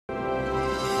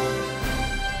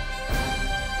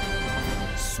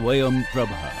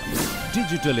SwayamPrabha.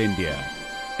 Digital India.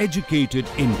 Educated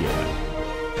India.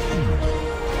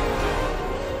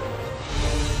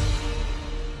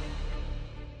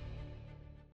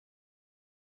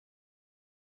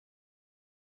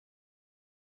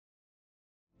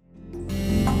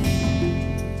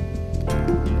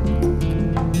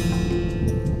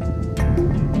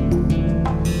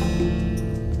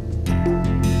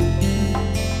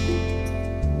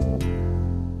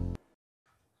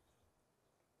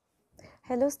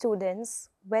 Hello students,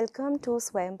 welcome to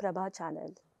Swayam Prabha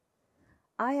channel.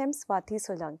 I am Swati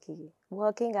Solanki,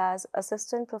 working as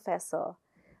Assistant Professor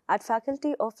at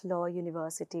Faculty of Law,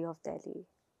 University of Delhi.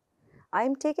 I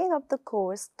am taking up the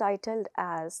course titled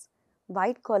as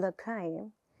White Collar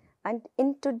Crime, and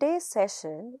in today's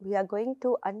session we are going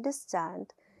to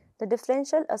understand the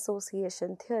differential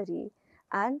association theory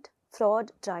and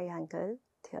fraud triangle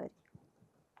theory.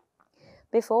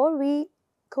 Before we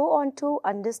go on to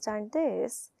understand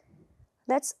this,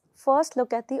 let's first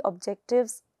look at the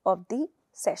objectives of the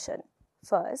session.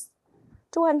 First,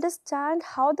 to understand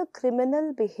how the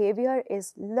criminal behavior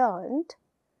is learned.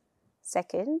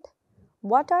 Second,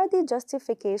 what are the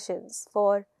justifications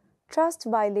for trust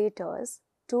violators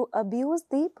to abuse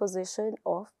the position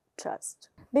of trust?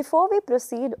 Before we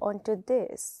proceed on to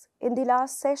this, in the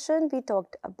last session we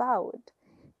talked about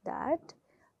that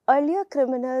earlier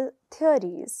criminal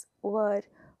theories were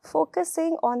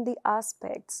focusing on the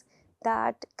aspects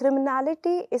that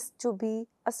criminality is to be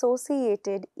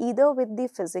associated either with the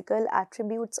physical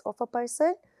attributes of a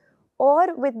person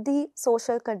or with the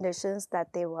social conditions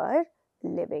that they were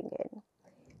living in.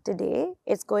 Today,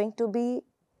 it's going to be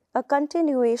a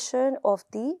continuation of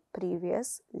the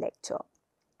previous lecture.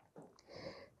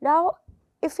 Now,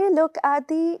 if we look at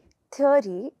the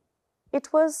theory,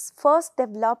 it was first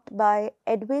developed by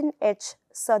Edwin H.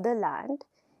 Sutherland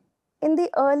in the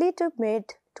early to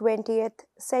mid 20th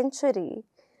century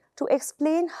to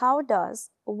explain how does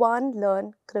one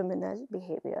learn criminal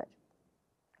behavior.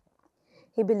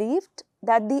 He believed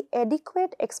that the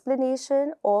adequate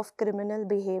explanation of criminal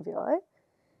behavior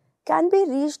can be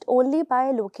reached only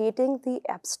by locating the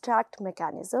abstract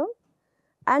mechanism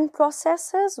and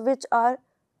processes which are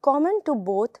common to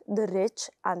both the rich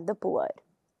and the poor,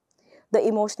 the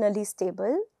emotionally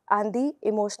stable and the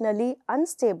emotionally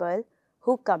unstable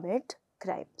who commit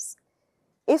crimes.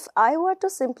 If I were to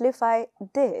simplify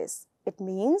this, it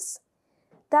means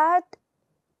that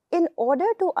in order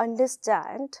to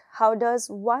understand how does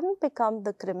one become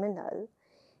the criminal,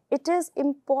 it is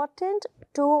important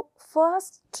to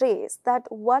first trace that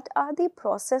what are the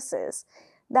processes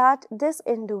that this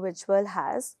individual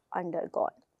has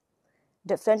undergone.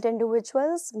 Different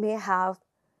individuals may have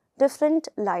different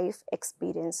life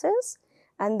experiences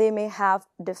and they may have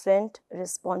different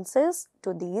responses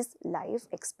to these life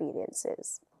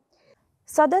experiences.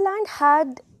 Sutherland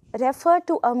had referred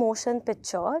to a motion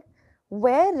picture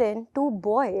wherein two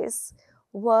boys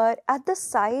were at the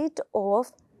site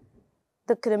of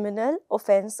the criminal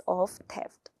offense of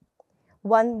theft.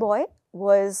 One boy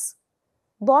was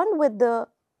born with the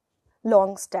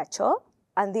long stature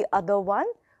and the other one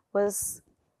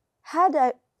had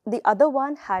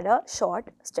a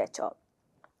short stature.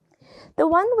 The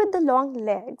one with the long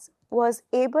legs was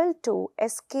able to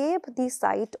escape the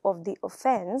site of the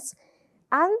offense,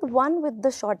 and the one with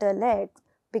the shorter legs,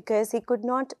 because he could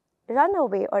not run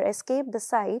away or escape the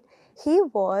site, he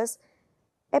was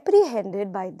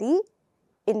apprehended by the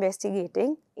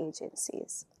investigating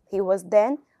agencies. He was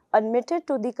then admitted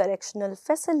to the correctional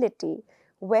facility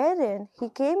wherein he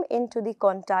came into the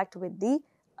contact with the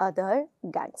other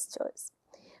gangsters.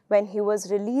 When he was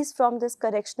released from this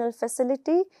correctional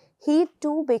facility, he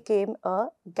too became a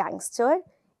gangster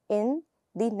in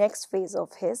the next phase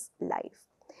of his life.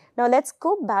 Now let's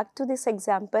go back to this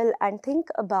example and think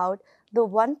about the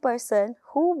one person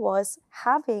who was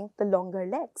having the longer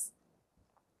legs.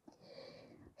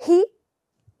 He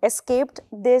escaped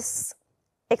this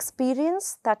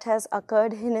experience that has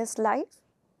occurred in his life.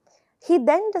 He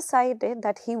then decided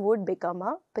that he would become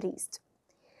a priest.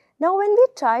 Now, when we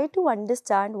try to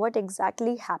understand what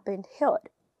exactly happened here,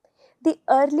 the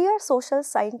earlier social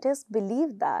scientists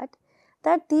believed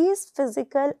that these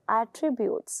physical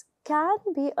attributes can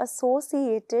be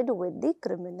associated with the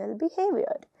criminal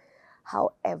behavior.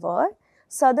 However,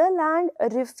 Sutherland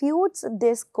refutes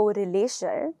this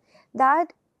correlation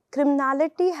that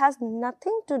criminality has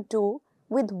nothing to do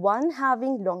with one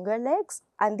having longer legs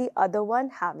and the other one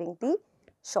having the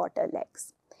shorter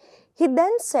legs. He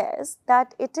then says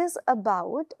that it is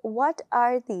about what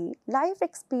are the life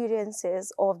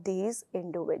experiences of these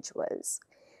individuals.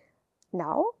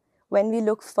 Now, when we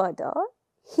look further,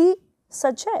 he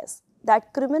suggests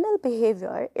that criminal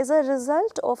behavior is a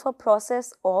result of a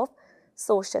process of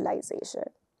socialization,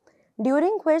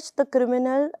 during which the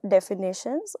criminal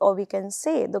definitions, or we can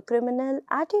say the criminal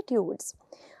attitudes,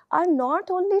 are not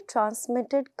only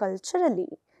transmitted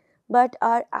culturally but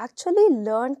are actually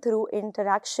learned through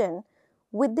interaction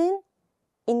within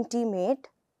intimate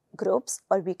groups,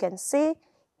 or we can say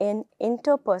in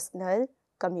interpersonal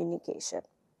communication.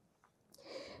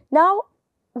 Now,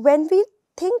 when we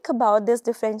think about this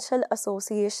differential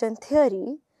association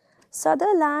theory,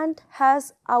 Sutherland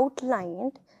has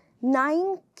outlined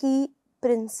 9 key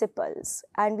principles,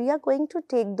 and we are going to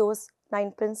take those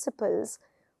 9 principles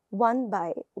one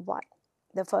by one.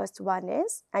 The first one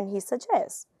is, and he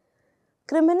suggests,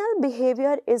 criminal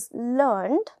behavior is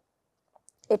learned,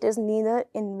 it is neither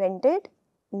invented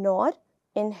nor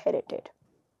inherited.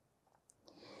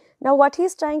 Now, what he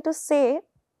is trying to say,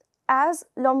 as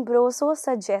Lombroso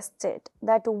suggested,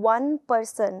 that one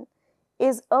person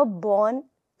is a born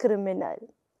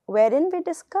criminal, wherein we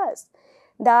discuss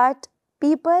that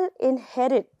people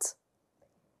inherit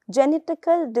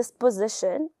genetical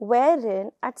disposition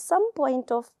wherein at some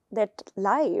point of that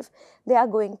life they are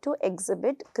going to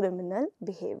exhibit criminal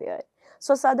behavior.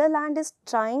 So Sutherland is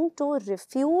trying to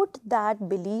refute that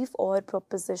belief or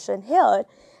proposition here,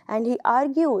 and he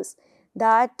argues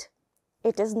that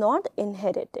it is not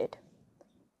inherited,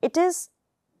 it is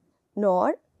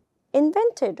nor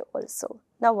invented also.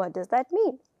 Now what does that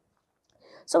mean?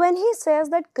 So when he says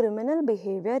that criminal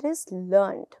behavior is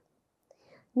learned,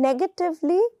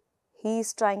 negatively he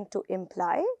is trying to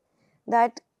imply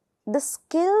that the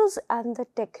skills and the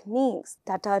techniques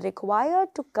that are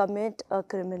required to commit a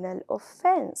criminal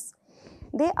offense,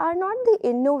 they are not the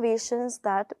innovations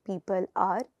that people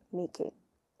are making.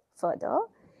 Further,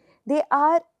 they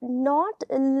are not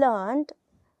learned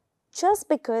just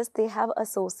because they have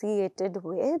associated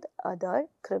with other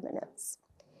criminals.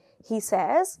 He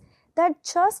says that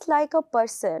just like a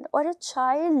person or a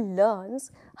child learns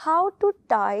how to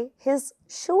tie his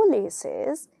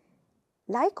shoelaces,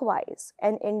 likewise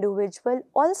an individual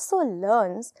also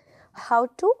learns how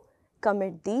to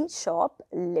commit the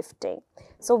shoplifting.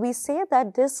 So we say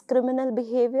that this criminal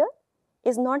behavior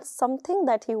is not something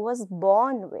that he was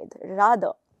born with,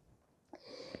 rather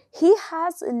he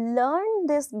has learned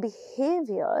this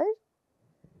behavior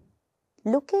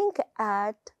looking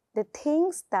at the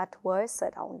things that were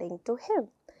surrounding to him.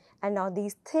 And now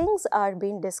these things are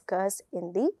being discussed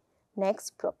in the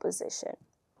next proposition.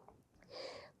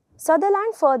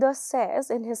 Sutherland further says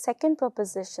in his second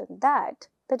proposition that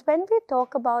when we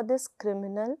talk about this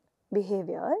criminal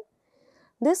behavior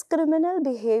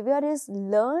is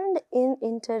learned in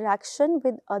interaction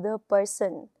with other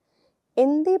person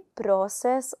in the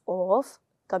process of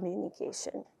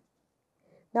communication.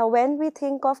 Now when we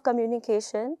think of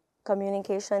communication,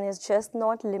 communication is just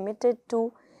not limited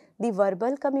to the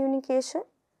verbal communication,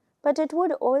 but it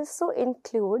would also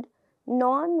include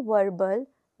non-verbal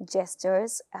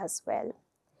gestures as well.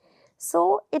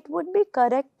 So it would be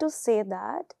correct to say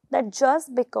that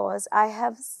just because I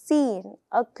have seen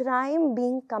a crime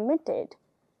being committed,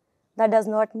 that does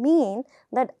not mean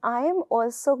that I am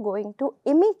also going to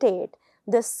imitate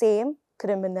the same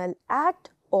criminal act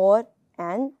or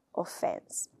an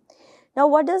offense. Now,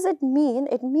 what does it mean?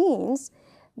 It means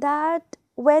that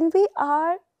when we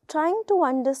are trying to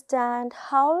understand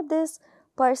how this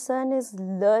person is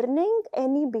learning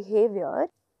any behavior,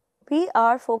 we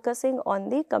are focusing on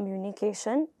the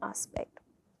communication aspect.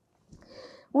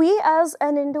 We as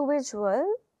an individual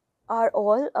are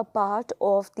all a part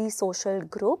of the social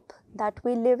group that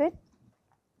we live in.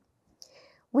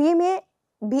 We may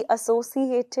be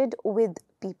associated with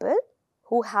people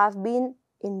who have been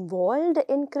involved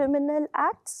in criminal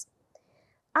acts,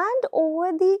 and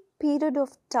over the period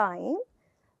of time,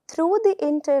 through the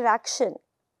interaction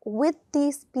with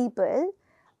these people,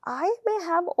 I may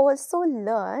have also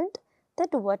learned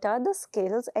that what are the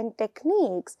skills and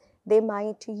techniques they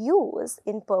might use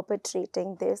in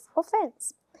perpetrating this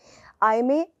offense. I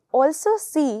may also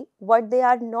see what they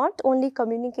are not only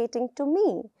communicating to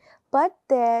me, but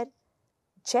their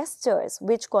gestures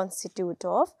which constitute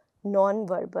of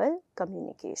non-verbal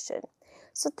communication.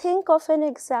 So think of an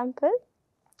example.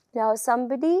 Now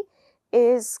somebody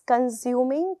is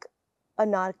consuming a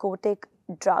narcotic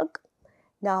drug.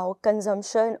 Now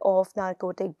consumption of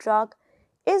narcotic drug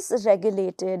is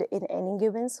regulated in any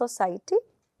given society.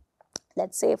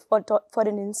 Let's say for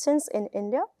an instance in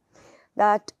India,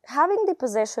 that having the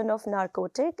possession of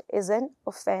narcotic is an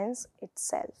offense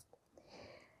itself.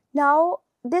 Now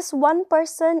this one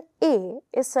person A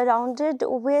is surrounded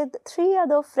with 3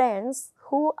 other friends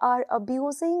who are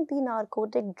abusing the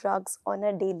narcotic drugs on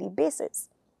a daily basis.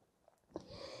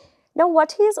 Now,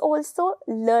 what he is also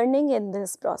learning in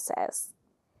this process,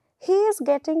 he is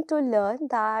getting to learn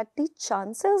that the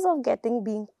chances of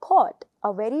being caught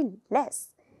are very less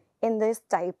in this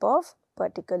type of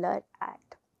particular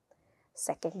act.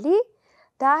 Secondly,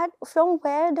 that from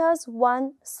where does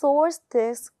one source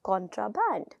this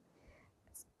contraband?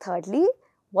 Thirdly,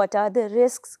 what are the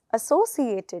risks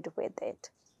associated with it?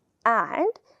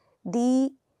 And the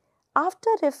after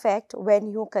effect when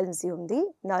you consume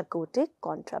the narcotic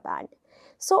contraband.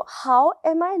 So how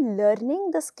am I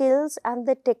learning the skills and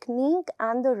the technique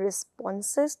and the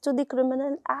responses to the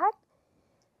criminal act?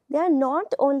 They are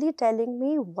not only telling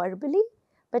me verbally,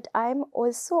 but I am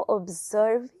also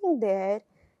observing their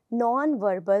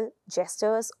non-verbal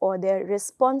gestures or their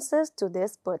responses to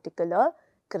this particular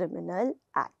criminal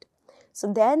act.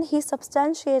 So then he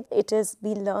substantiates it is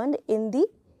being learned in the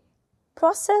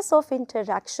process of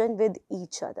interaction with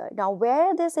each other. Now,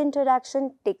 where this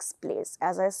interaction takes place,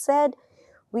 as I said,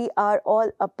 we are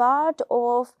all a part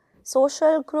of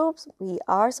social groups. We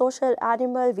are social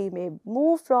animal. We may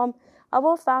move from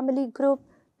our family group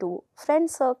to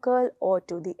friend circle or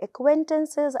to the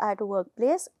acquaintances at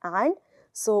workplace and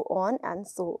so on and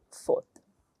so forth.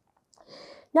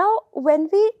 Now, when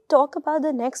we talk about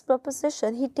the next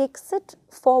proposition, he takes it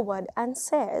forward and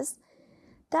says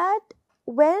that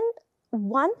when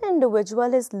one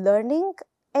individual is learning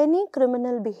any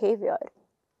criminal behavior,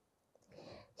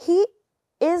 he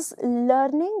is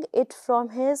learning it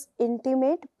from his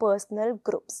intimate personal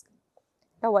groups.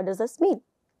 Now, what does this mean?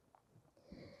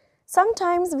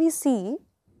 Sometimes we see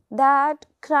that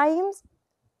crimes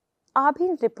are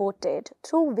being reported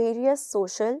through various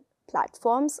social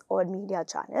platforms or media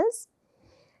channels.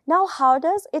 Now, how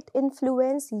does it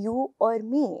influence you or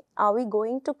me? Are we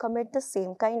going to commit the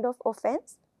same kind of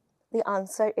offense? The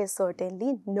answer is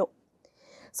certainly no.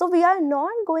 So, we are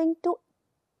not going to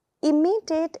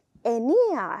imitate any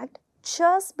act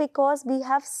just because we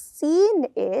have seen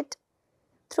it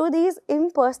through these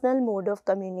impersonal mode of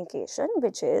communication,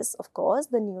 which is, of course,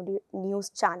 the news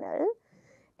channel,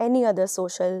 any other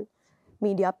social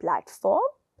media platform,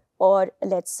 or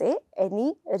let's say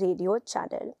any radio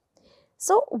channel.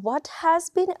 So, what has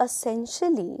been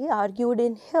essentially argued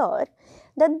in here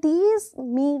that these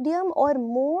medium or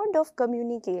mode of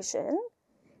communication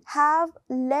have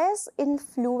less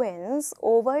influence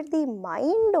over the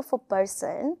mind of a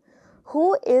person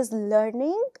who is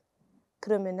learning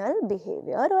criminal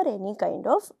behavior or any kind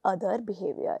of other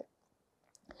behavior.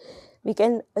 We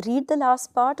can read the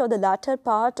last part or the latter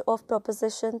part of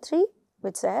proposition 3,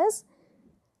 which says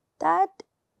that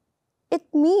it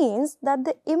means that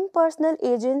the impersonal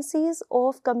agencies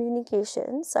of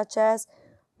communication such as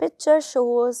picture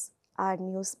shows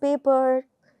and newspaper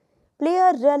play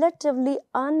a relatively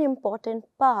unimportant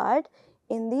part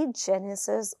in the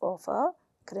genesis of a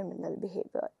criminal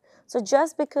behavior. So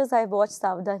just because I watch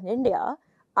Southern India,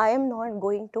 I am not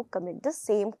going to commit the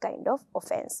same kind of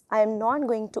offense. I am not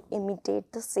going to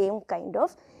imitate the same kind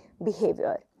of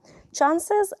behavior.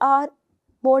 Chances are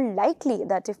more likely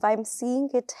that if I am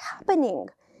seeing it happening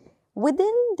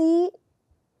within the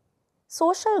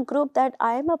social group that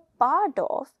I am a part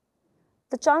of,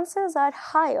 the chances are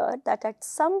higher that at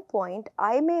some point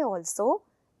I may also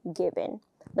give in.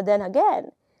 But then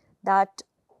again, that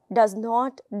does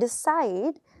not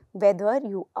decide whether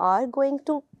you are going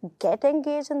to get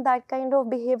engaged in that kind of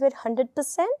behavior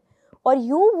 100% or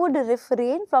you would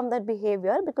refrain from that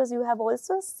behavior because you have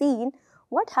also seen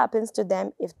what happens to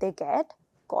them if they get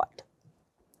caught.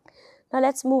 Now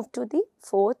let's move to the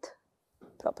fourth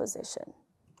proposition.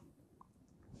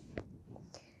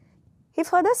 He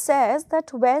further says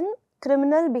that when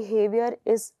criminal behavior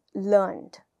is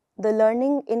learned, the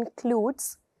learning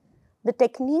includes the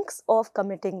techniques of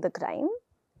committing the crime,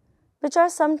 which are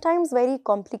sometimes very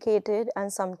complicated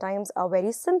and sometimes are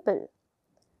very simple.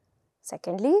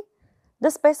 Secondly, the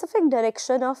specific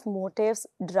direction of motives,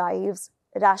 drives,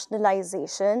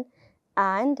 rationalization,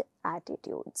 and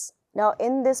attitudes. Now,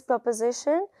 in this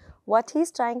proposition, what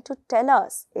he's trying to tell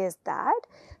us is that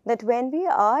when we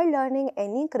are learning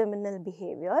any criminal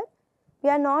behavior, we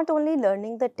are not only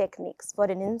learning the techniques. For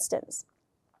an instance,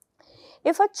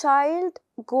 if a child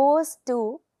goes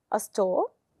to a store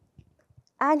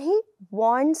and he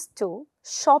wants to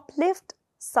shoplift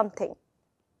something,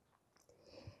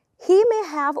 he may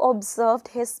have observed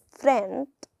his friend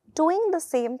doing the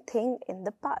same thing in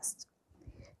the past.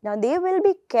 Now, they will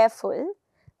be careful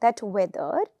that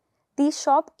whether the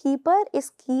shopkeeper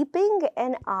is keeping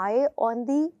an eye on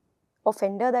the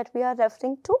offender that we are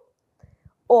referring to,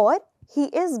 or he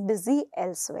is busy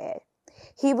elsewhere.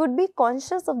 He would be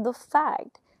conscious of the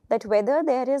fact that whether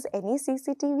there is any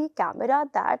CCTV camera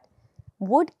that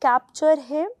would capture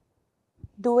him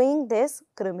doing this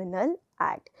criminal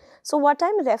act. So what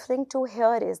I'm referring to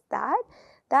here is that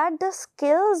the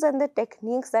skills and the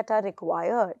techniques that are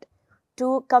required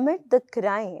to commit the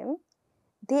crime,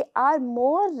 they are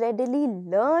more readily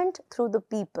learned through the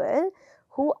people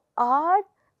who are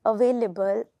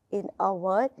available in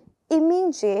our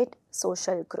immediate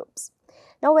social groups.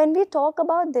 Now, when we talk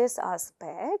about this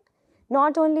aspect,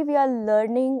 not only we are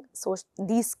learning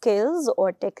these skills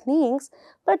or techniques,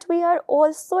 but we are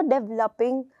also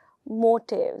developing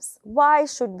motives. Why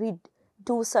should we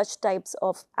do such types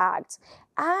of acts?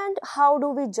 And how do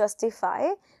we justify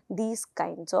these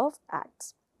kinds of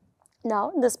acts?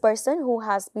 Now, this person who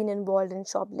has been involved in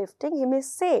shoplifting, he may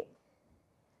say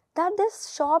that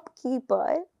this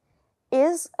shopkeeper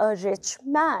is a rich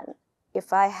man.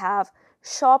 If I have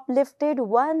shoplifted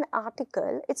one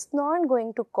article, it's not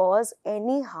going to cause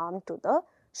any harm to the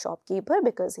shopkeeper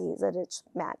because he is a rich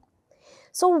man.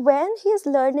 So when he is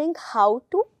learning how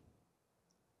to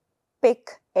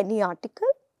pick any article,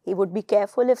 he would be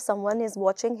careful if someone is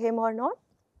watching him or not.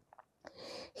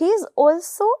 He is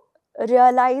also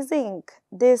realizing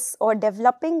this or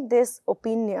developing this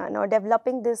opinion or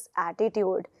developing this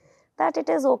attitude that it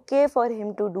is okay for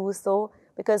him to do so,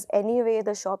 because anyway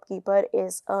the shopkeeper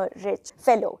is a rich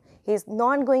fellow. He is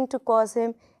not going to cause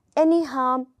him any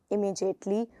harm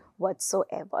immediately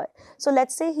whatsoever. So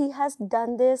let's say he has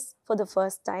done this for the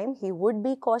first time. He would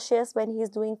be cautious when he is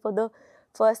doing for the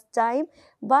first time,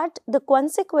 but the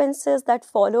consequences that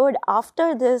followed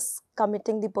after this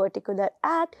committing the particular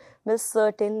act will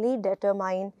certainly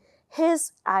determine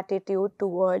his attitude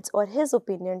towards or his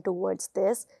opinion towards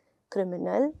this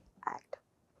criminal act.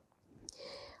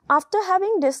 After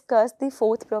having discussed the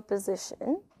fourth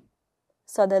proposition,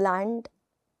 Sutherland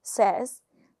says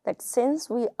that since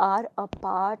we are a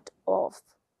part of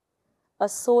a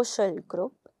social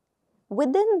group,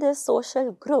 within this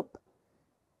social group,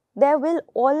 there will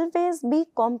always be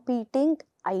competing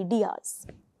ideas.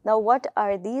 Now, what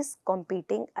are these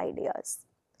competing ideas?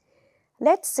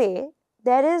 Let's say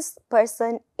there is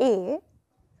person A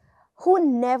who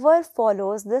never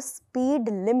follows the speed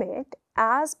limit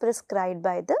as prescribed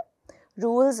by the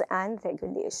rules and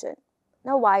regulation.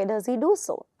 Now, why does he do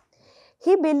so?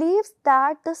 He believes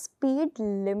that the speed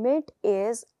limit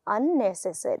is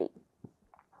unnecessary.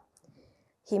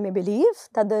 He may believe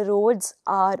that the roads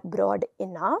are broad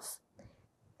enough.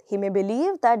 He may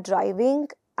believe that driving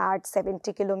at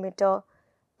 70 km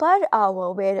per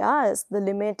hour, whereas the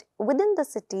limit within the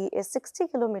city is 60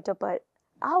 km per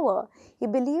hour. He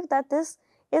believes that this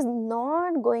is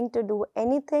not going to do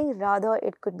anything, rather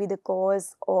it could be the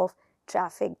cause of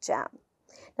traffic jam.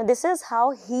 Now, this is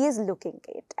how he is looking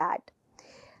at.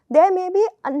 There may be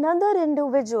another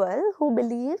individual who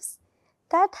believes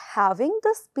that having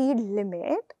the speed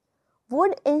limit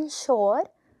would ensure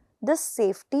the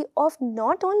safety of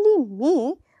not only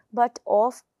me but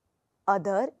of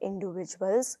other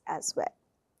individuals as well.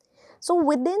 So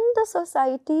within the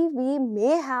society, we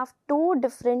may have two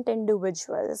different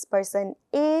individuals, person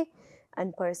A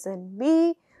and person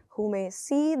B, who may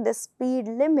see the speed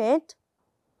limit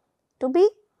to be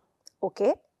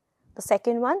okay, the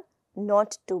second one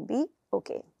not to be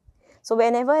okay. So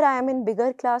whenever I am in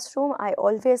bigger classroom, I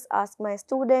always ask my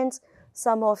students,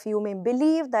 some of you may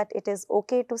believe that it is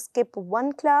okay to skip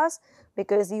one class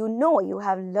because you know you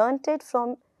have learnt it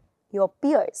from your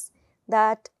peers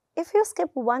that if you skip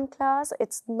one class,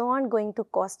 it's not going to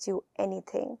cost you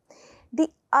anything. The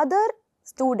other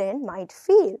student might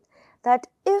feel that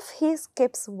if he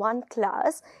skips one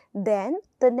class, then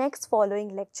the next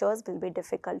following lectures will be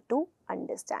difficult to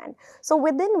understand. So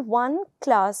within one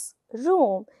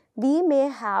classroom, we may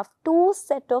have two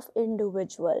set of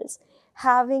individuals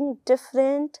having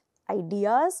different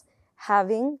ideas,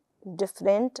 having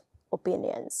different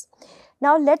opinions.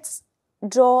 Now let's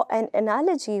draw an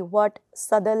analogy what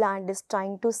Sutherland is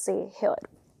trying to say here.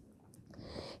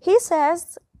 He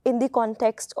says in the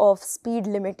context of speed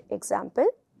limit example,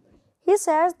 he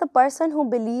says the person who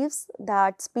believes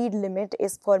that speed limit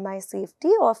is for my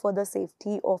safety or for the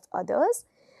safety of others,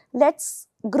 let's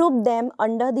group them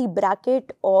under the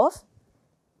bracket of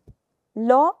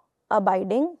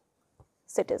law-abiding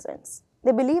citizens.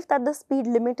 They believe that the speed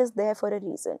limit is there for a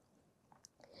reason.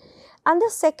 And the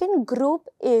second group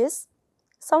is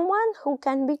someone who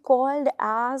can be called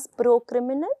as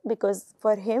pro-criminal, because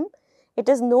for him it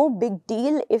is no big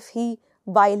deal if he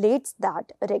violates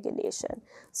that regulation.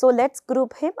 So let's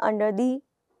group him under the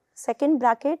second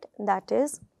bracket, that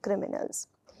is criminals.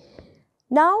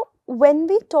 Now, when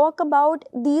we talk about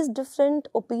these different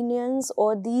opinions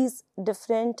or these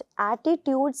different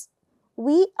attitudes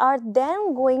we are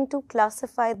then going to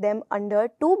classify them under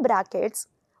two brackets.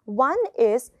 One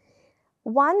is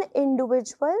one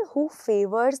individual who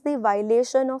favors the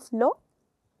violation of law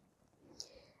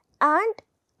and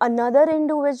another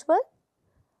individual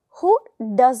who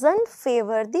doesn't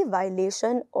favor the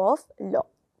violation of law.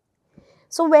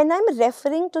 So when I'm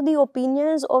referring to the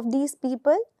opinions of these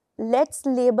people, let's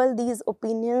label these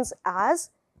opinions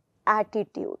as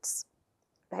attitudes,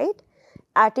 right?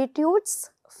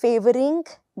 Attitudes favoring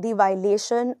the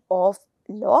violation of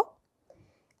law,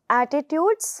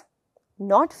 attitudes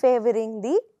not favoring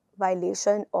the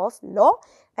violation of law,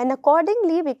 and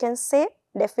accordingly we can say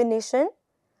definition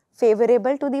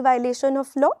favorable to the violation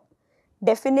of law,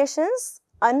 definitions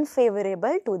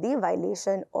unfavorable to the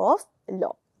violation of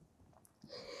law.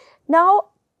 Now,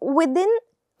 within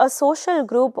a social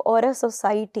group or a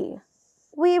society,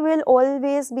 we will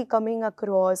always be coming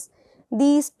across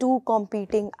these two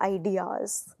competing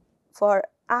ideas for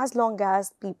as long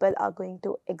as people are going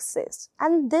to exist.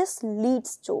 And this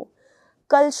leads to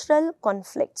cultural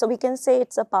conflict. So we can say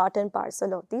it's a part and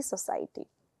parcel of the society.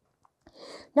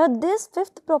 Now, this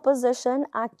fifth proposition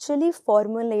actually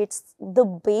formulates the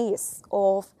base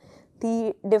of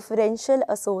the differential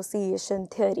association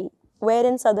theory,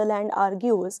 wherein Sutherland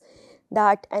argues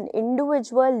that an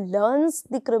individual learns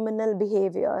the criminal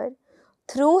behavior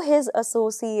through his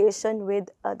association with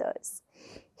others.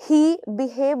 He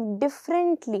behaved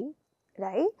differently,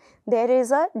 right? There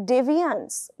is a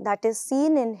deviance that is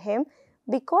seen in him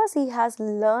because he has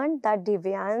learned that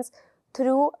deviance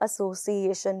through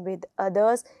association with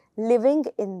others living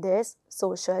in this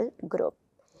social group.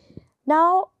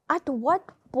 Now, at what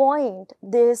point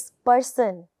this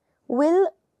person will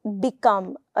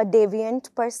become a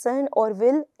deviant person or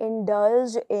will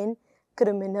indulge in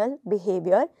criminal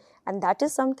behavior, and that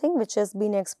is something which has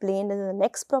been explained in the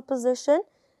next proposition,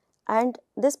 and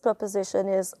this proposition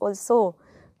is also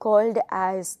called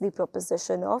as the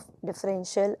proposition of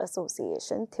differential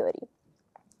association theory.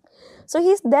 So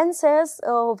he then says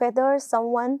whether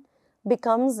someone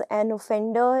becomes an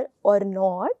offender or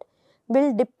not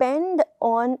will depend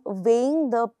on weighing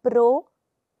the pro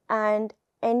and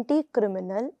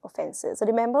anti-criminal offenses.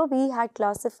 Remember, we had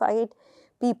classified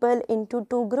people into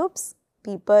two groups: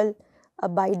 people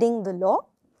abiding the law,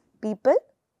 people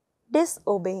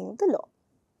disobeying the law,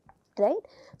 right?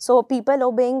 So people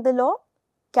obeying the law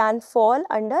can fall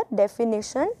under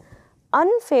definition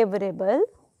unfavorable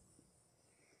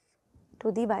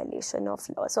to the violation of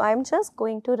law. So I am just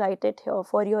going to write it here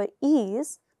for your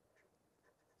ease.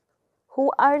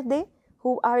 Who are they?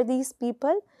 Who are these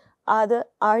people?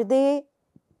 Are they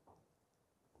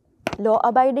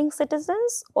law-abiding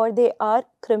citizens or they are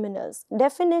criminals?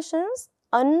 Definitions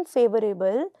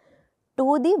unfavorable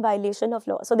to the violation of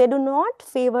law. So they do not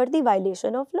favor the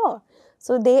violation of law.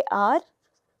 So they are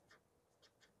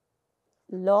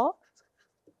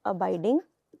law-abiding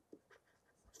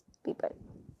people.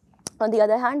 On the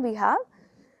other hand, we have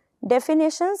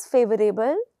definitions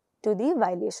favorable to the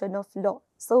violation of law.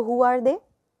 So who are they?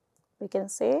 We can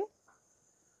say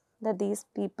that these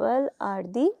people are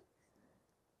the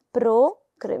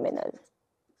pro-criminal.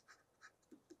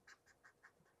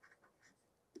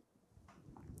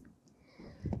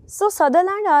 So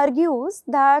Sutherland argues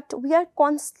that we are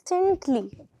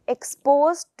constantly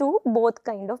exposed to both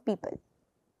kind of people.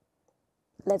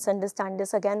 Let's understand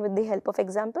this again with the help of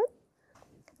example.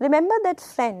 Remember that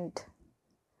friend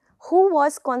who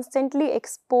was constantly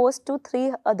exposed to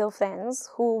three other friends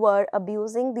who were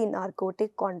abusing the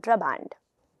narcotic contraband.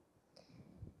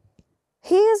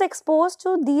 He is exposed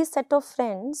to these set of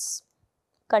friends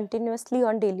continuously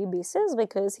on daily basis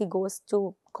because he goes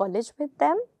to college with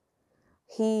them.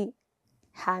 He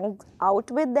hangs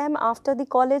out with them after the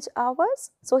college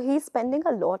hours. So he is spending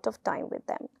a lot of time with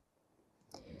them.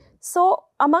 So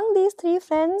among these three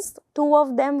friends, two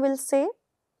of them will say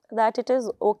that it is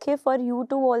okay for you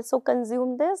to also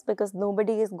consume this because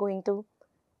nobody is going to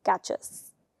catch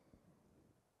us.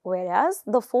 Whereas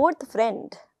the fourth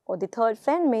friend or the third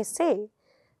friend may say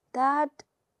that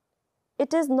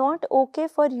it is not okay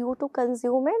for you to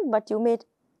consume it, but you may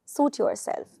suit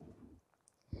yourself.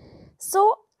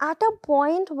 So at a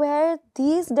point where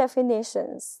these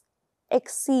definitions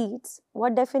exceeds,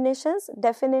 what definitions?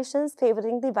 Definitions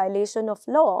favoring the violation of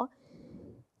law,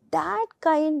 that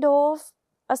kind of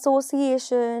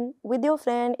association with your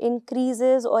friend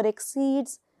increases or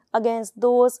exceeds against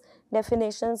those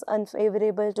definitions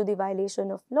unfavorable to the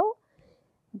violation of law,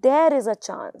 there is a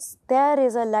chance, there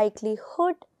is a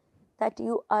likelihood that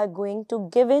you are going to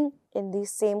give in the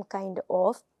same kind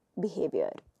of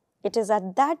behavior. It is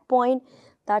at that point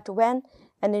that when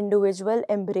an individual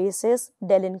embraces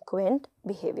delinquent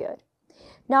behavior.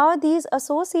 Now, these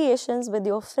associations with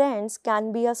your friends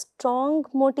can be a strong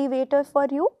motivator for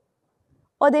you,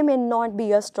 or they may not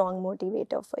be a strong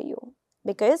motivator for you,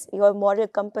 because your moral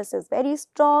compass is very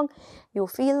strong. You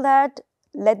feel that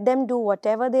let them do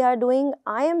whatever they are doing.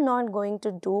 I am not going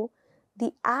to do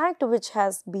the act which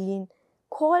has been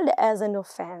called as an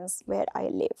offense where I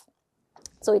live.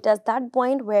 So it is that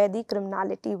point where the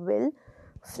criminality will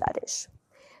flourish.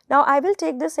 Now, I will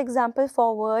take this example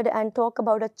forward and talk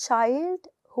about a child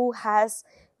who has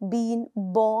been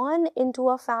born into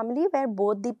a family where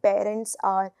both the parents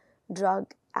are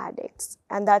drug addicts.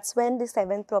 And that's when the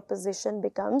seventh proposition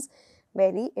becomes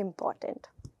very important.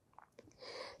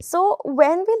 So,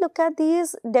 when we look at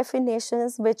these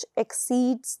definitions which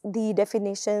exceeds the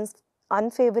definitions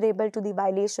unfavorable to the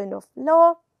violation of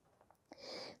law,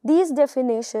 these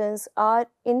definitions are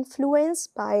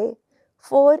influenced by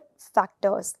 4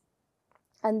 factors,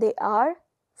 and they are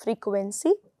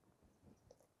frequency,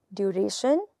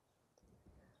 duration,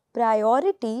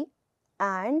 priority,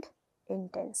 and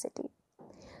intensity.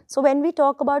 So when we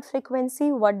talk about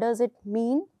frequency, what does it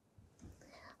mean?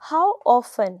 How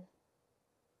often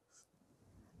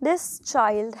this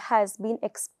child has been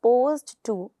exposed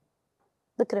to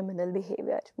the criminal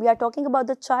behavior. We are talking about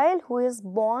the child who is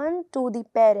born to the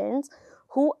parents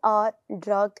who are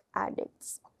drug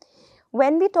addicts.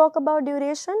 When we talk about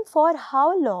duration, for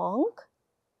how long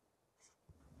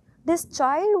this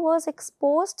child was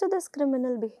exposed to this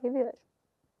criminal behavior.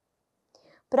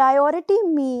 Priority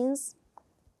means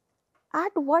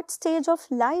at what stage of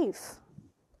life,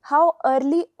 how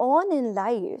early on in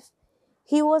life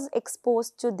he was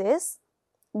exposed to this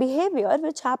behavior,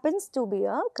 which happens to be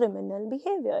a criminal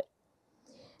behavior.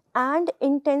 And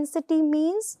intensity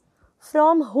means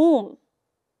from whom,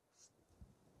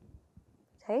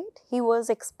 right? He was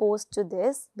exposed to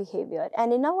this behavior.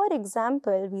 And in our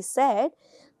example, we said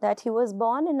that he was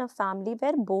born in a family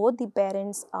where both the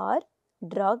parents are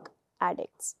drug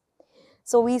addicts.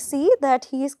 So we see that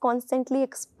he is constantly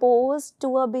exposed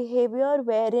to a behavior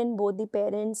wherein both the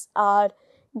parents are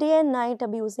day and night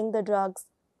abusing the drugs.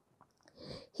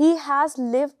 He has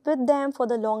lived with them for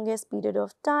the longest period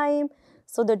of time.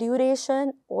 So the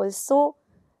duration also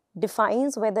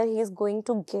defines whether he is going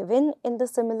to give in the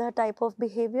similar type of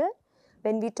behavior.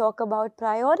 When we talk about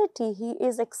priority, he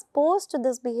is exposed to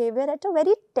this behavior at a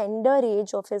very tender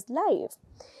age of his life.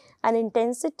 And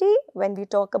intensity, when we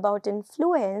talk about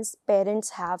influence,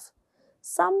 parents have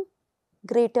some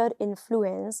greater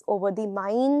influence over the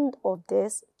mind of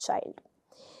this child.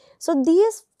 So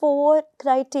these 4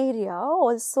 criteria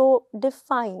also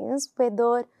defines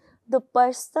whether the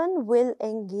person will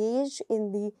engage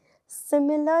in the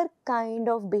similar kind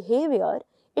of behavior.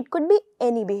 It could be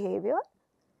any behavior,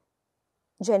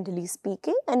 generally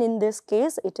speaking, and in this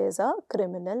case, it is a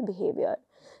criminal behavior.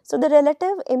 So the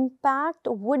relative impact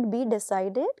would be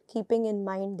decided keeping in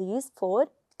mind these 4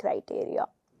 criteria.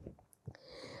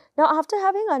 Now, after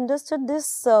having understood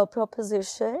this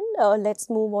proposition, let's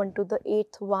move on to the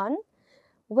 8th one,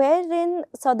 wherein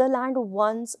Sutherland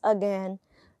once again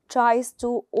tries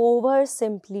to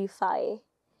oversimplify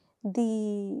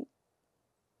the...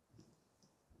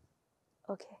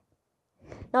 Okay.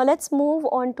 Now, let's move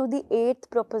on to the 8th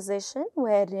proposition,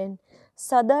 wherein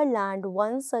Sutherland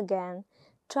once again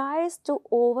tries to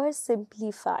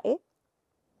oversimplify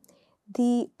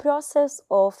the process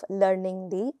of learning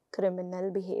the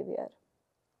criminal behavior.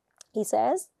 He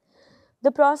says,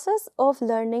 the process of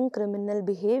learning criminal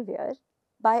behavior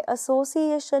by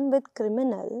association with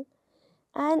criminal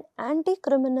and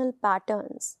anti-criminal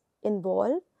patterns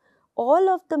involve all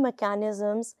of the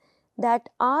mechanisms that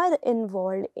are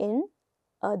involved in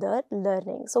other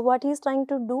learning. So what he is trying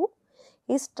to do?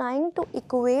 He is trying to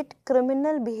equate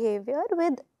criminal behavior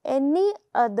with any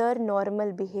other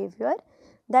normal behavior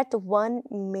that one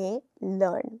may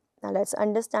learn. Now let's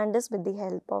understand this with the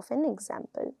help of an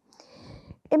example.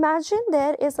 Imagine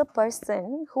there is a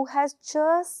person who has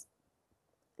just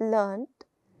learned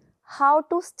how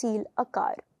to steal a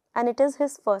car, and it is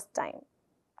his first time.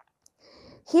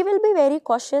 He will be very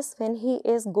cautious when he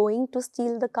is going to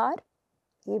steal the car.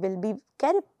 He will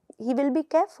be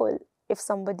careful if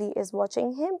somebody is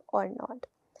watching him or not.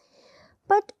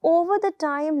 But over the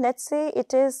time, let's say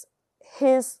it is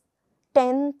his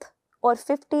 10th or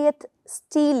 50th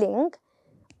stealing,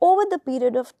 over the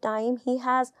period of time he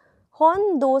has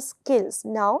honed those skills.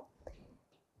 Now,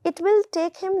 it will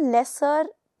take him lesser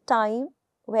time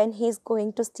when he is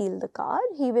going to steal the car.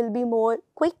 He will be more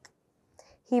quick,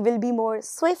 he will be more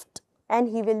swift, and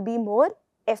he will be more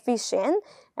efficient,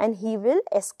 and he will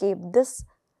escape this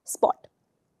spot.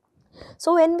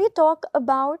 So when we talk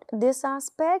about this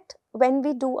aspect, when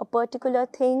we do a particular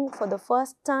thing for the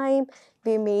first time,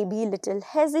 we may be little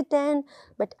hesitant,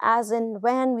 but as and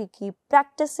when we keep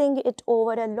practicing it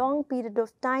over a long period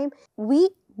of time, we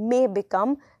may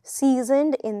become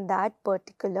seasoned in that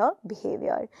particular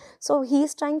behavior. So he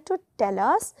is trying to tell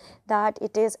us that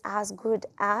it is as good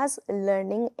as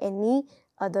learning any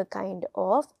other kind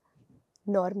of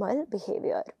normal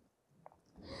behavior.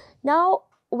 Now,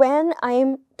 when I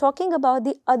am talking about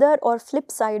the other or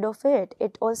flip side of it,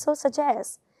 it also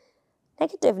suggests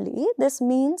negatively, this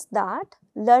means that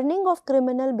learning of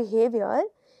criminal behavior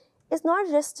is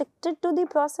not restricted to the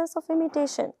process of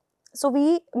imitation. So,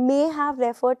 we may have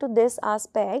referred to this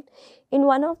aspect in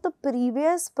one of the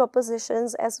previous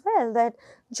propositions as well, that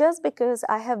just because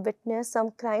I have witnessed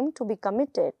some crime to be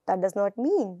committed, that does not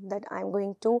mean that I am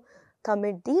going to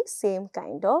commit the same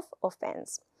kind of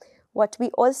offense. What we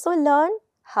also learn,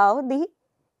 how the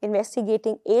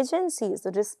investigating agencies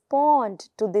respond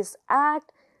to this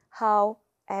act, how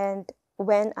and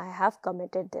when I have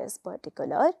committed this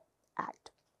particular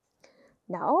act.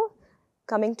 Now,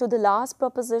 coming to the last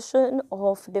proposition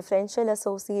of differential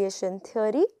association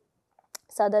theory,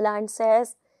 Sutherland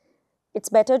says, it's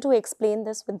better to explain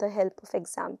this with the help of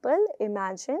example.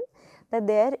 Imagine that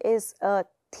there is a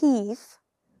thief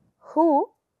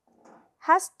who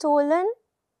has stolen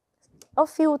a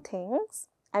few things.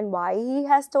 And why he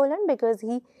has stolen? Because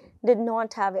he did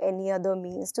not have any other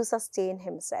means to sustain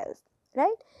himself,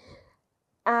 right?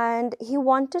 And he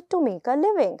wanted to make a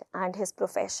living, and his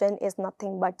profession is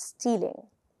nothing but stealing.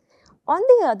 On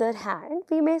the other hand,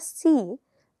 we may see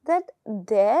that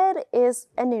there is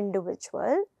an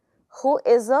individual who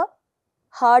is a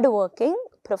hard-working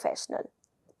professional.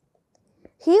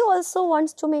 He also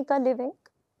wants to make a living.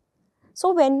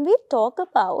 So when we talk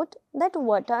about that,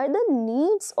 what are the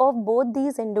needs of both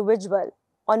these individuals?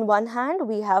 On one hand,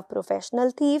 we have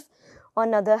professional thief.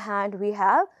 On the other hand, we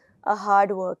have a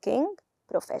hard-working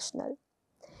professional.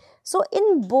 So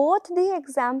in both the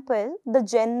example, the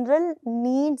general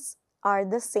needs are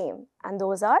the same, and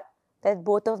those are that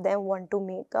both of them want to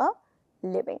make a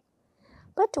living.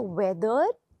 But whether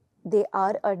they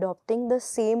are adopting the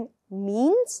same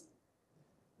means,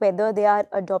 whether they are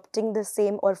adopting the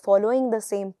same or following the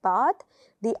same path,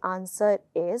 the answer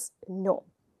is no.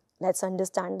 Let's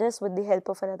understand this with the help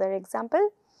of another example.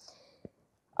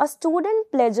 A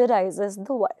student plagiarizes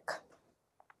the work.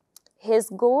 His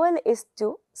goal is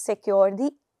to secure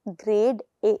the grade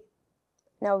A.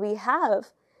 Now we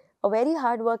have a very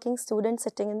hardworking student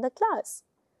sitting in the class.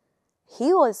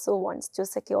 He also wants to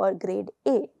secure grade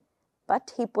A,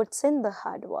 but he puts in the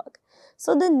hard work.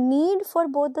 So the need for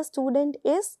both the student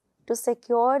is to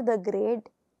secure the grade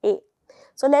A.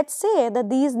 So let's say that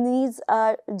these needs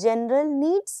are general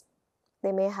needs.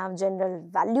 They may have general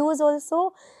values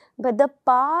also, but the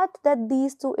path that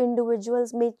these two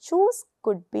individuals may choose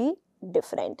could be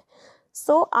different.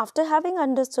 So after having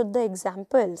understood the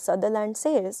example, Sutherland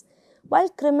says, while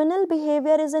criminal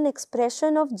behavior is an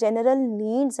expression of general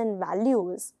needs and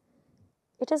values,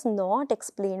 it is not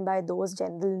explained by those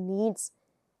general needs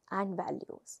and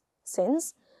values,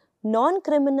 since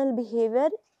non-criminal behavior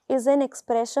is an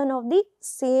expression of the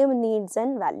same needs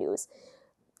and values.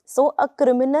 So a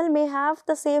criminal may have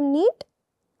the same need,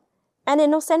 an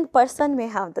innocent person may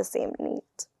have the same need.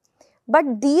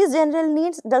 But these general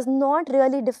needs does not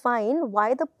really define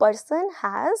why the person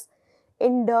has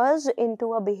indulged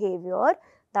into a behavior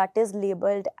that is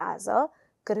labeled as a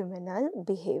criminal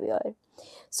behavior.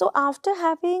 So after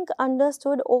having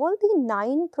understood all the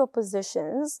 9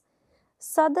 propositions,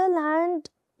 Sutherland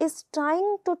is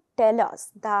trying to tell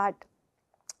us that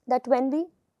when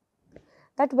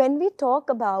we talk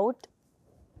about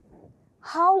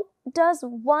how does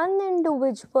one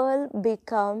individual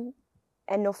become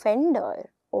an offender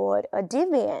or a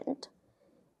deviant,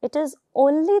 it is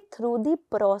only through the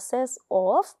process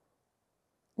of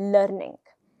learning.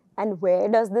 And where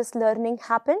does this learning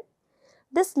happen?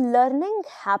 This learning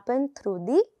happens through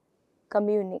the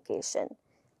communication.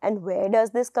 And where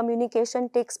does this communication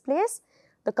takes place?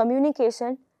 The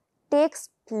communication takes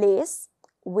place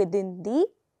within the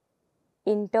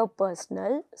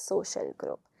interpersonal social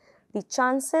group. The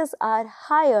chances are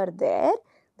higher there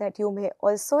that you may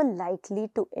also likely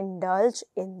to indulge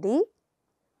in the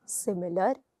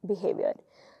similar behavior.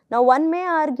 Now, one may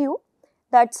argue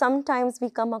that sometimes we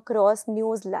come across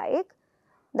news like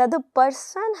that the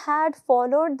person had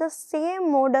followed the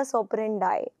same modus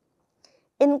operandi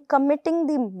in committing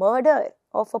the murder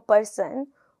of a person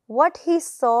what he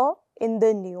saw in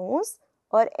the news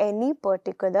or any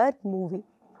particular movie.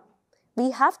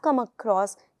 We have come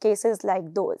across cases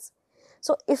like those.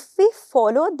 So if we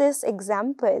follow this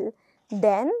example,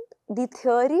 then the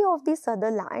theory of the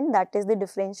Sutherland, that is the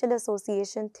differential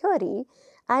association theory,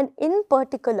 and in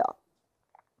particular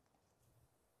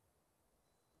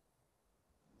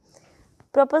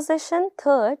proposition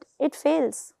third, it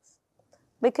fails.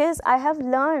 Because I have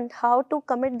learned how to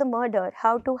commit the murder,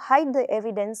 how to hide the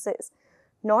evidences,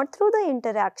 not through the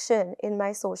interaction in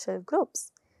my social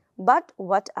groups, but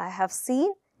what I have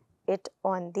seen it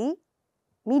on the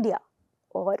media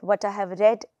or what I have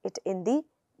read it in the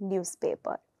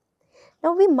newspaper.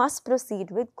 Now we must proceed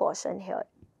with caution here.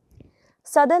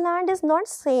 Sutherland is not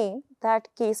saying that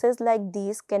cases like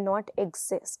these cannot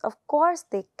exist. Of course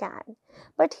they can,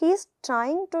 but he is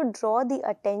trying to draw the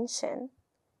attention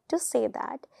to say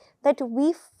that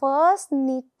we first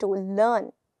need to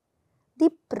learn the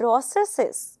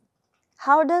processes.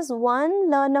 How does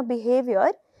one learn a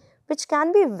behavior which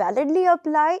can be validly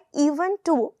applied even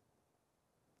to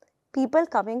people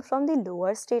coming from the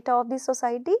lower strata of the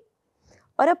society,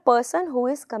 or a person who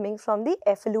is coming from the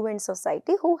affluent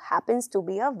society who happens to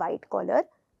be a white-collar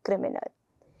criminal.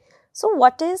 So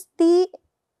what is the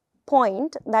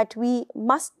point that we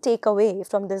must take away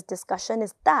from this discussion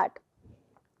is that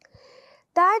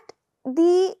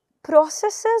the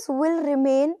processes will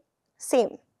remain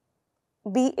same,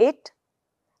 be it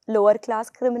lower class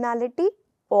criminality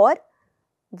or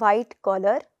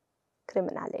white-collar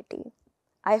criminality.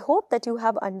 I hope that you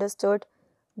have understood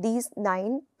these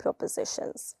 9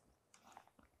 propositions.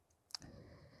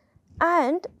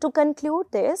 And to conclude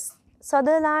this,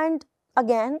 Sutherland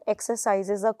again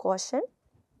exercises a caution,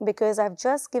 because I've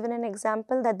just given an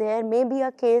example that there may be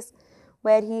a case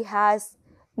where he has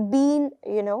been,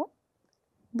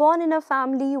 born in a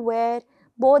family where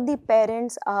both the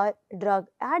parents are drug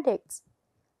addicts.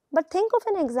 But think of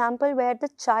an example where the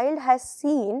child has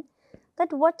seen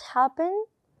that what happened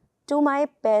to my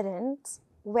parents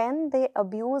when they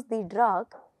abuse the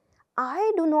drug,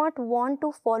 I do not want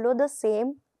to follow the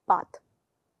same path,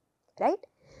 right?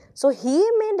 So he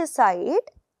may decide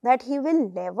that he will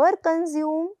never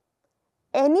consume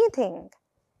anything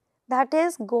that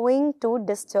is going to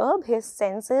disturb his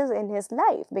senses in his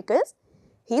life, because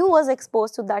he was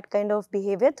exposed to that kind of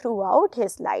behavior throughout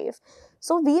his life.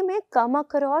 So we may come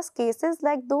across cases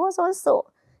like those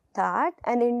also, that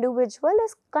an individual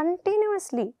is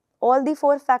continuously, all the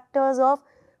 4 factors of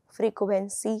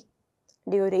frequency,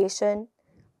 duration,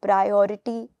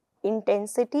 priority,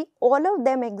 intensity, all of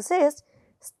them exist,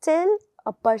 still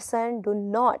a person do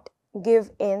not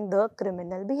give in the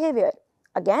criminal behavior.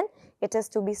 Again, it is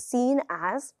to be seen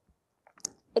as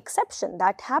exception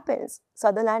that happens.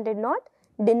 Sutherland did not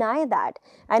deny that,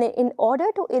 and in order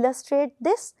to illustrate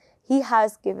this, he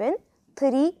has given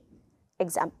 3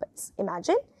 examples.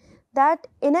 Imagine that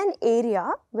in an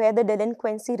area where the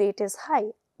delinquency rate is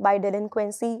high, by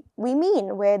delinquency we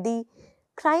mean where the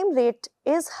crime rate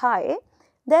is high,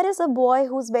 there is a boy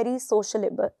who's very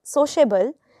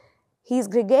sociable, he is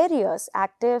gregarious,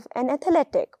 active and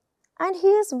athletic, and he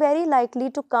is very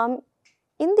likely to come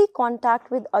in the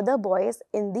contact with other boys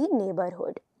in the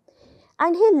neighborhood.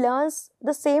 And he learns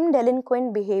the same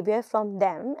delinquent behavior from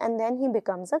them, and then he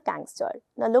becomes a gangster.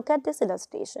 Now look at this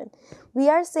illustration. We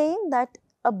are saying that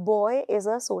a boy is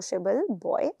a sociable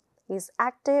boy. He is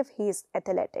active, he is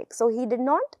athletic. So he did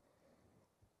not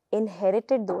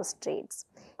inherited those traits.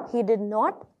 He did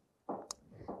not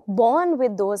born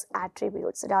with those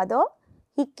attributes. Rather,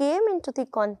 he came into the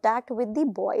contact with the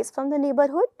boys from the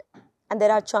neighborhood, and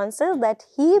there are chances that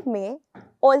he may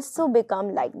also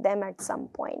become like them at some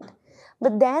point.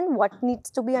 But then what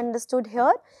needs to be understood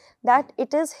here, that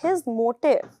it is his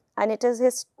motive and it is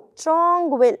his strong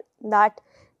will that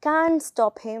can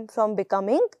stop him from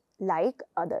becoming like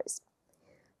others.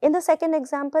 In the second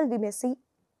example, we may see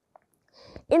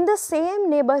in the same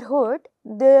neighborhood,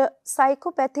 the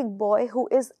psychopathic boy who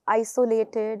is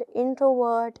isolated,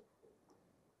 introvert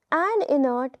and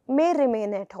inert may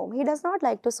remain at home. He does not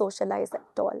like to socialize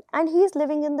at all, and he is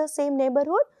living in the same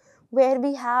neighborhood where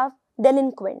we have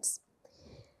delinquents.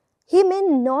 He may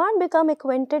not become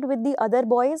acquainted with the other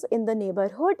boys in the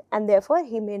neighborhood, and therefore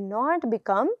he may not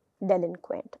become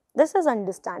delinquent. This is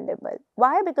understandable.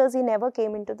 Why? Because he never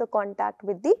came into the contact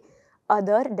with the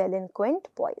other delinquent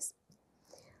boys.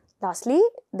 Lastly,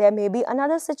 there may be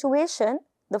another situation.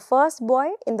 The first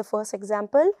boy in the first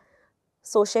example,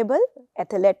 sociable,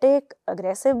 athletic,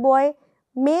 aggressive boy,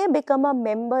 may become a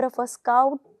member of a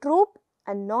scout troop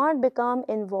and not become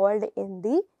involved in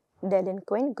the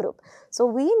delinquent group. So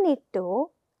we need to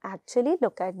actually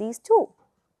look at these two.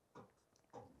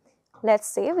 Let's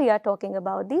say we are talking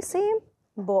about the same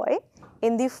boy.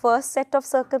 In the first set of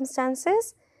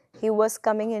circumstances, he was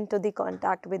coming into the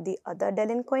contact with the other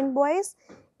delinquent boys.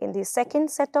 In the second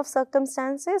set of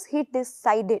circumstances, he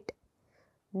decided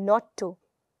not to.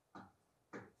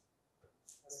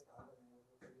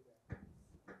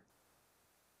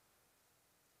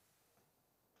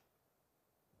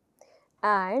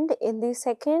 And in the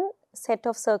second set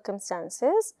of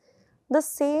circumstances, the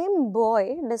same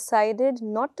boy decided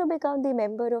not to become the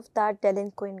member of that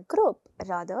delinquent group.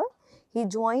 Rather, he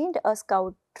joined a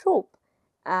scout troop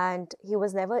and he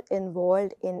was never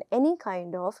involved in any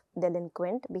kind of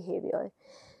delinquent behavior.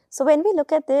 So when we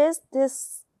look at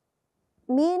this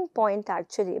main point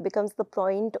actually becomes the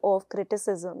point of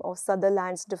criticism of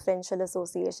Sutherland's differential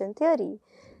association theory,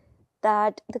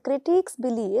 that the critics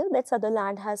believe that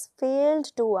Sutherland has failed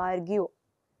to argue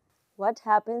what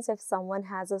happens if someone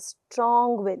has a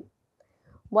strong will.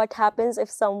 What happens if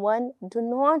someone do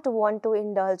not want to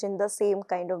indulge in the same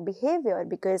kind of behavior,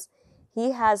 because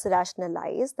he has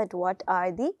rationalized that what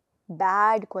are the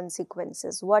bad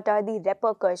consequences, what are the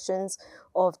repercussions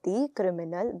of the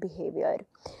criminal behavior.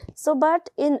 So, but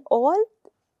in all,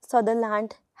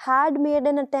 Sutherland had made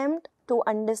an attempt to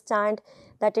understand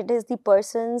that it is the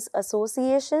person's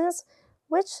associations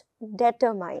which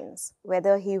determines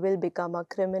whether he will become a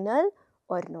criminal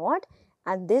or not,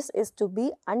 and this is to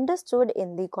be understood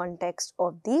in the context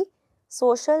of the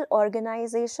social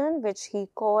organization, which he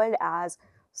called as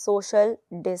social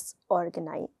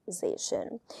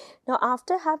disorganization. Now,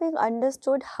 after having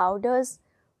understood how does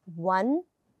one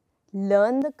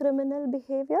learn the criminal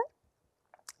behavior,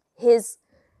 his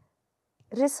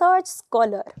research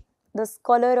scholar, the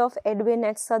scholar of Edwin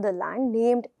at Sutherland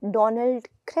named Donald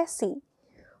Cressy,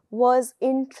 was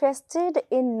interested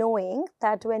in knowing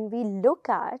that when we look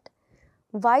at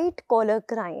white collar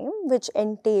crime, which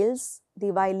entails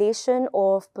the violation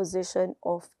of position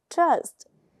of trust,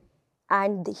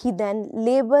 and he then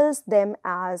labels them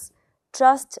as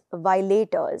trust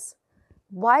violators.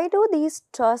 Why do these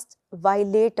trust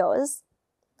violators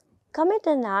commit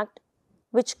an act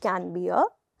which can be a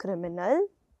criminal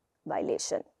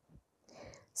violation?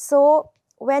 So,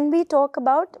 when we talk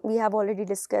about, we have already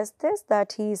discussed this,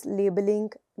 that he is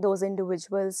labeling those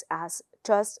individuals as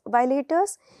trust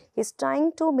violators. He is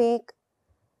trying to make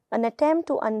an attempt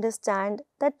to understand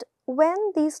that when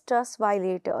these trust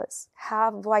violators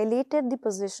have violated the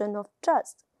position of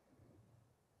trust,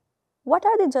 what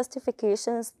are the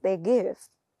justifications they give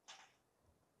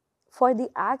for the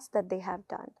acts that they have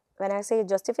done? When I say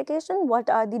justification, what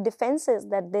are the defenses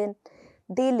that then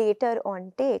they later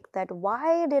on take, that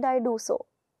why did I do so?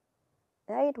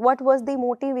 Right? What was the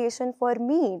motivation for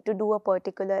me to do a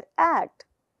particular act?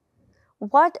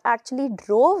 What actually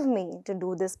drove me to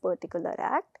do this particular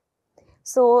act?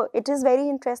 So it is very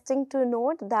interesting to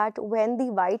note that when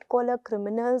the white collar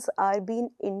criminals are being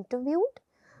interviewed,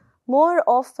 more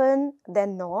often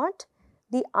than not,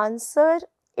 the answer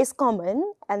is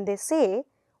common and they say,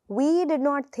 we did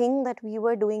not think that we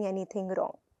were doing anything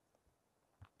wrong.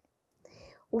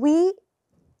 We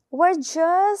were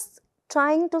just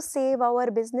trying to save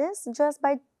our business just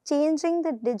by changing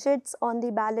the digits on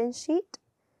the balance sheet.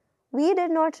 We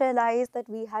did not realize that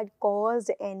we had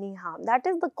caused any harm. That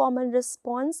is the common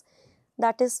response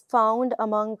that is found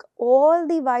among all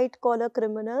the white collar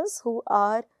criminals who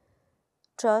are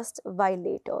trust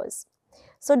violators.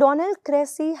 So Donald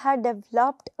Cressy had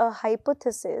developed a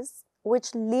hypothesis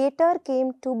which later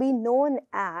came to be known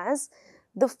as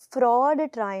the fraud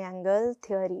triangle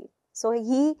theory. So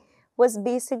he was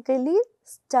basically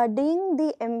studying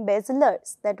the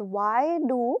embezzlers, that why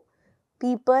do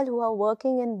people who are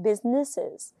working in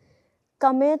businesses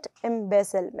commit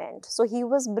embezzlement. So he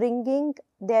was bringing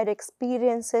their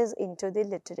experiences into the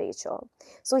literature.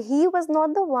 So he was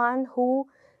not the one who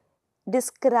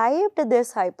described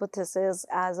this hypothesis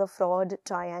as a fraud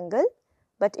triangle,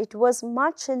 but it was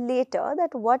much later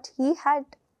that what he had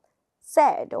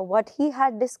said or what he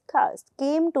had discussed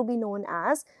came to be known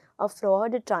as a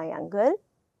fraud triangle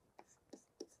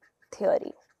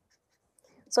theory.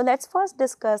 So let's first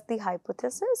discuss the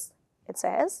hypothesis. It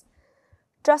says,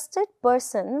 trusted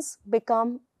persons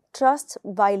become trust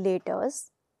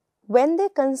violators when they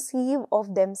conceive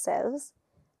of themselves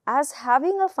as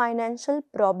having a financial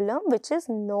problem which is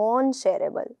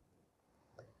non-shareable.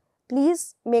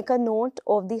 Please make a note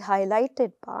of the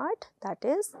highlighted part, that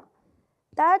is,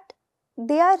 that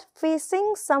they are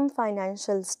facing some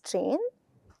financial strain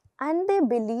and they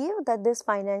believe that this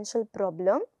financial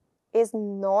problem is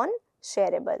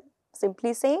non-shareable.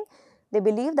 Simply saying, they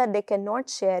believe that they cannot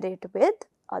share it with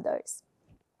others.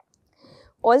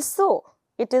 Also,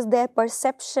 it is their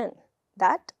perception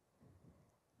that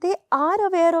they are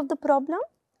aware of the problem,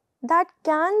 that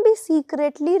can be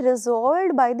secretly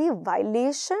resolved by the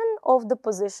violation of the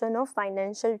position of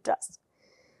financial trust.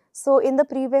 So in the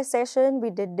previous session, we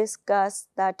did discuss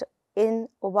that in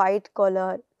white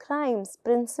collar crimes,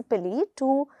 principally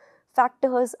two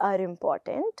factors are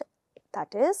important.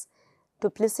 That is,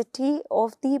 duplicity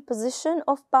of the position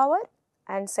of power,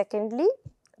 and secondly,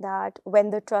 that when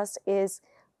the trust is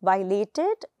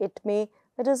violated, it may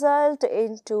result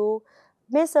into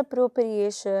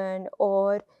misappropriation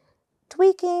or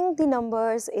tweaking the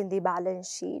numbers in the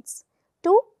balance sheets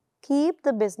to keep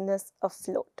the business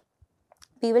afloat.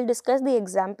 We will discuss the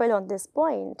example on this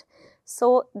point.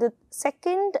 So, the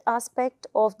second aspect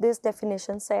of this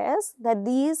definition says that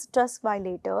these trust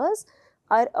violators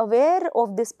are aware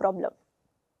of this problem,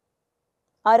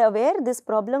 this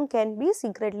problem can be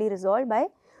secretly resolved by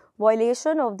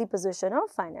violation of the position of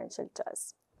financial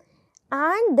trust.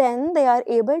 And then they are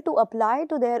able to apply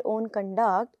to their own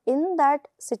conduct in that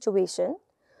situation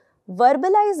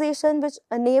verbalization which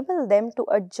enable them to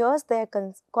adjust their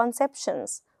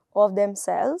conceptions of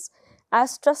themselves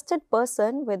as trusted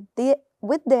person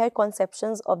with their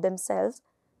conceptions of themselves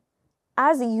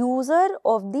as user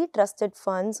of the trusted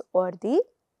funds or the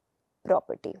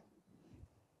property.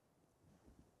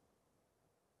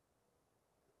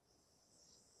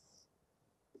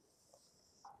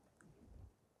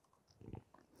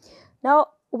 Now,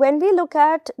 when we look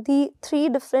at the three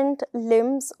different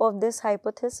limbs of this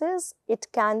hypothesis, it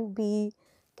can be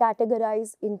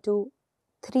categorized into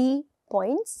 3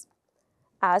 points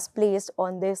as placed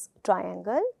on this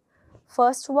triangle.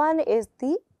 First one is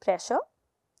the pressure,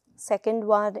 second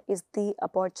one is the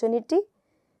opportunity,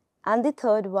 and the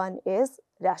third one is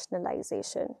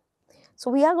rationalization.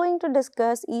 So, we are going to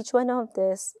discuss each one of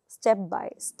this step by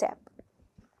step.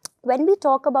 When we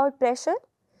talk about pressure,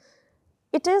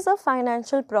 it is a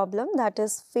financial problem that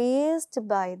is faced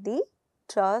by the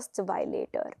trust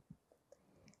violator.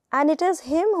 And it is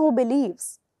him who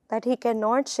believes that he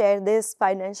cannot share this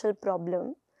financial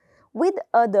problem with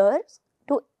others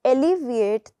to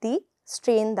alleviate the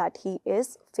strain that he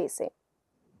is facing.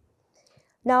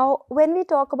 Now, when we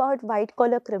talk about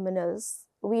white-collar criminals,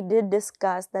 we did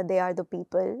discuss that they are the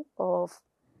people of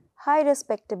high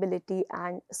respectability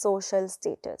and social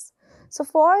status. So,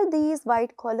 for these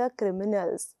white-collar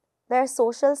criminals, their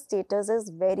social status is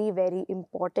very, very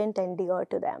important and dear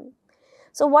to them.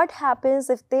 So, what happens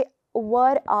if they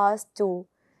were asked to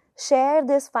share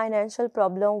this financial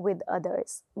problem with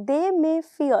others? They may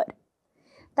fear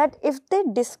that if they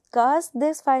discuss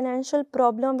this financial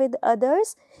problem with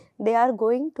others, they are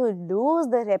going to lose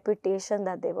the reputation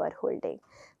that they were holding,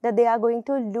 that they are going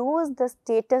to lose the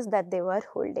status that they were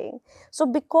holding. So,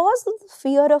 because of the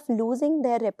fear of losing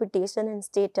their reputation and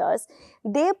status,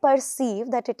 they perceive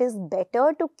that it is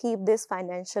better to keep this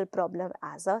financial problem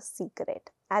as a secret,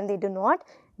 and they do not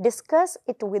discuss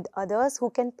it with others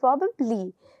who can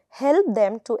probably help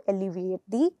them to alleviate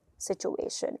the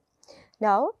situation.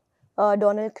 Now,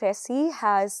 Donald Cressy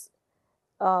has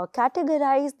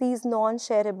categorized these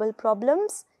non-shareable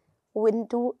problems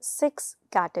into 6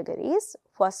 categories.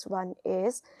 First one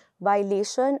is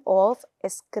violation of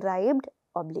ascribed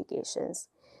obligations.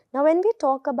 Now, when we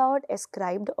talk about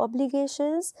ascribed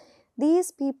obligations,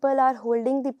 these people are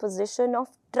holding the position of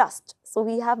trust. So,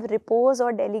 we have reposed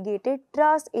or delegated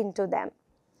trust into them.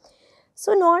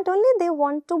 So, not only they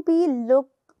want to be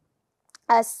looked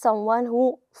as someone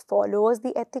who follows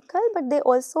the ethical, but they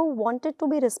also want it to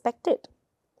be respected.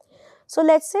 So,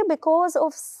 let's say because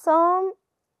of some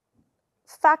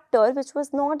factor which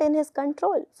was not in his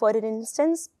control, for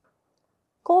instance,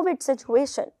 COVID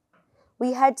situation,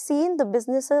 we had seen the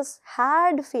businesses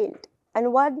had failed,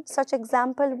 and one such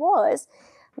example was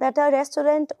that a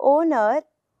restaurant owner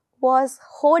was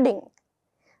hoarding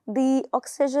the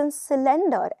oxygen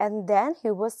cylinder and then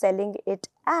he was selling it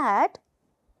at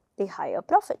the higher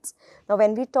profits. Now,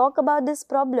 when we talk about this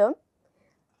problem,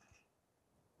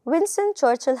 Winston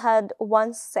Churchill had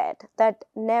once said that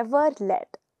never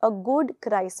let a good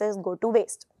crisis go to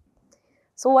waste.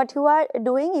 So, what you are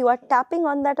doing, you are tapping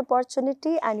on that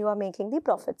opportunity and you are making the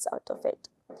profits out of it.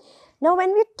 Now,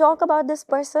 when we talk about this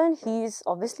person, he is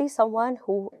obviously someone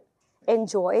who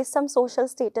enjoys some social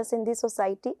status in the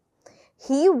society.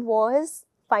 He was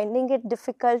finding it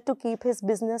difficult to keep his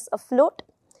business afloat.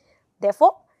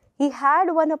 Therefore, he had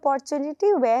one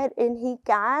opportunity wherein he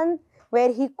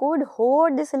could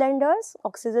hoard the cylinders,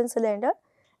 oxygen cylinder,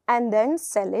 and then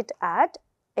sell it at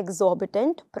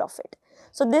exorbitant profit.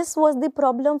 So, this was the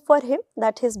problem for him,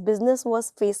 that his business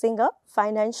was facing a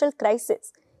financial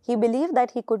crisis. He believed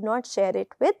that he could not share it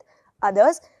with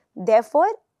others.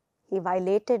 Therefore, he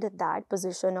violated that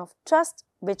position of trust,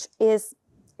 which is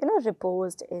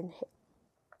reposed in him.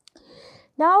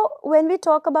 Now, when we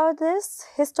talk about this,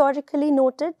 historically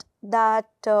noted that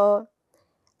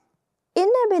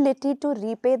inability to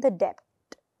repay the debt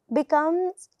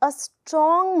becomes a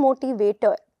strong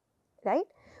motivator, right,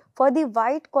 for the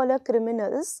white collar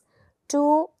criminals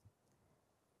to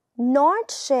not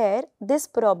share this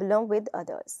problem with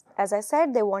others. As I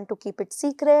said, they want to keep it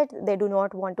secret. They do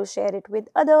not want to share it with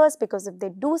others, because if they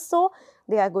do so,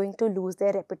 they are going to lose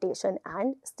their reputation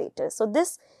and status. So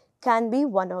this can be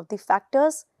one of the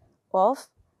factors of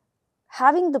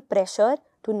having the pressure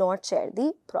to not share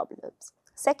the problems.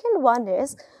 Second one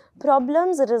is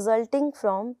problems resulting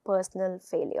from personal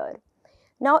failure.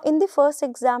 Now, in the first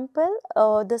example,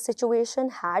 the situation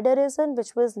had arisen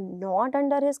which was not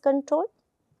under his control.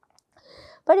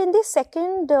 But in the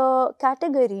second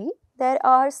category, there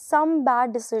are some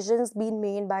bad decisions being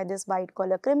made by this white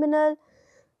collar criminal.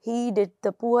 He did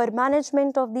the poor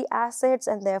management of the assets,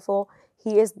 and therefore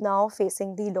he is now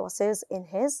facing the losses in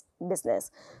his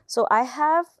business. So I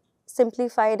have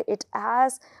simplified it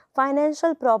as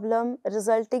financial problem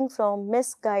resulting from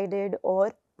misguided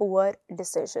or poor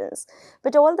decisions.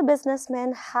 But all the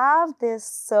businessmen have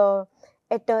this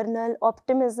eternal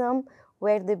optimism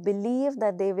where they believe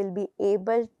that they will be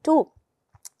able to,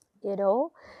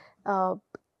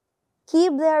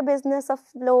 keep their business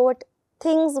afloat.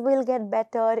 Things will get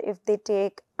better if they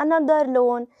take another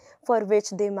loan, for which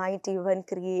they might even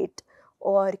create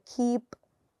or keep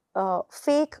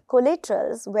fake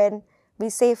collaterals. When we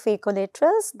say fake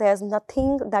collaterals, there's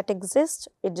nothing that exists,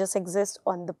 it just exists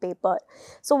on the paper.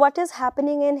 So what is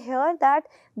happening in here, that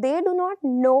they do not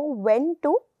know when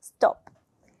to stop.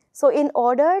 So in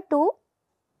order to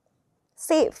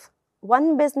save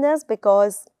one business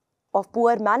because of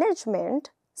poor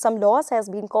management, some loss has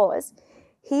been caused,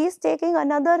 he is taking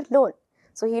another loan.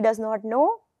 So he does not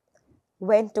know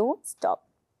when to stop.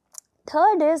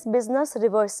 Third is business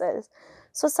reversals.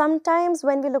 So sometimes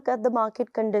when we look at the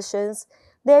market conditions,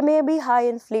 there may be high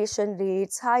inflation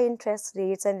rates, high interest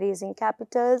rates, and raising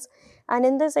capitals. And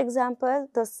in this example,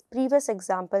 the previous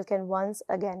example can once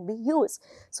again be used.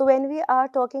 So when we are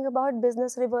talking about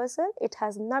business reversal, it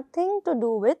has nothing to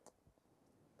do with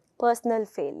personal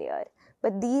failure.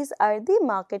 But these are the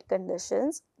market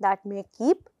conditions that may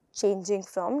keep changing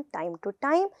from time to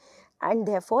time, and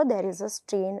therefore there is a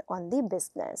strain on the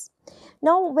business.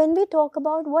 Now, when we talk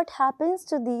about what happens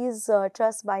to these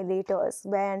trust violators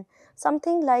when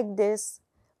something like this,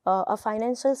 a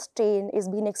financial strain is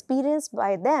being experienced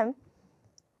by them,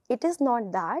 it is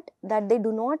not that they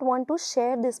do not want to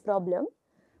share this problem,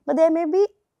 but there may be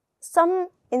some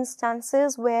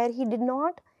instances where he did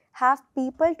not have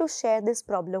people to share this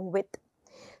problem with.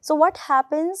 So what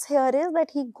happens here is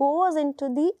that he goes into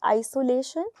the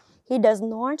isolation. He does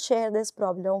not share this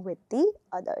problem with the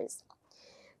others.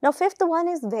 Now, fifth one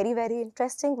is very, very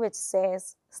interesting, which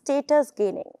says status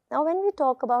gaining. Now, when we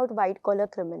talk about white collar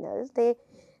criminals, they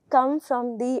come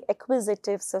from the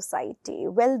acquisitive society,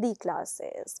 wealthy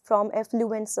classes, from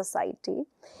affluent society,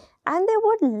 and they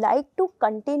would like to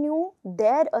continue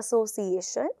their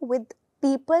association with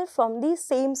people from the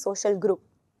same social group.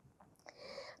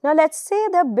 Now, let's say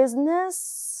the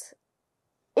business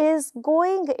is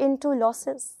going into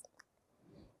losses.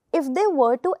 If they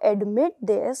were to admit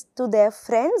this to their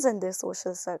friends in their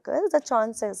social circle, the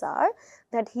chances are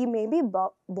that he may be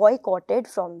boycotted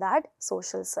from that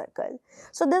social circle.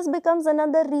 So this becomes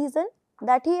another reason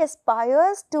that he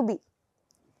aspires to be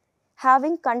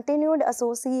having continued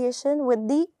association with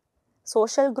the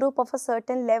social group of a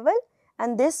certain level,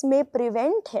 and this may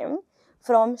prevent him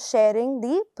from sharing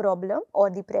the problem or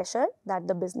the pressure that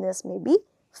the business may be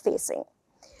facing.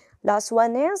 Last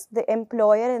one is the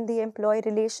employer and the employee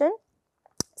relation.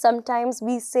 Sometimes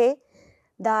we say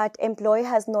that employee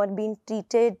has not been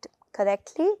treated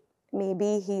correctly.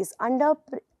 Maybe he is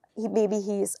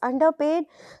underpaid.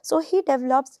 So he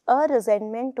develops a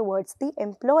resentment towards the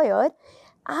employer,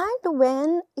 and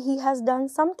when he has done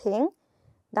something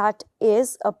that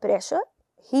is a pressure,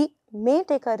 he may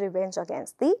take a revenge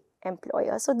against the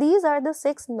employer. So these are the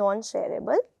 6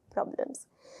 non-shareable problems.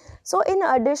 So in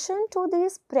addition to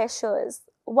these pressures,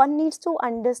 one needs to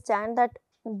understand that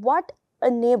what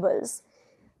enables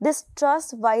this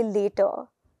trust violator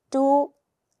to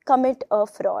commit a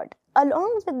fraud.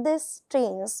 Along with these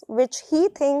strains which he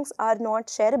thinks are not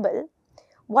shareable,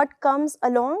 what comes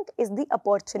along is the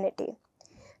opportunity.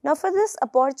 Now for this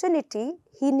opportunity,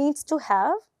 he needs to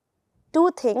have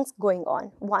 2 things going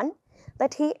on. One,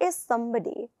 that he is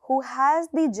somebody who has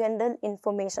the general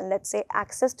information, let's say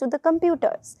access to the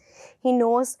computers. He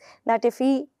knows that if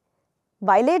he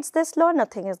violates this law,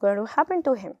 nothing is going to happen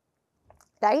to him.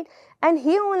 right? And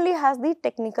he only has the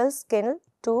technical skill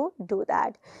to do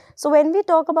that. So when we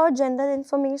talk about general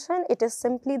information, it is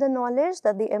simply the knowledge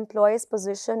that the employee's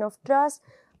position of trust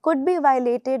could be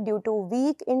violated due to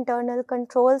weak internal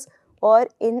controls or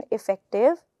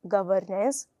ineffective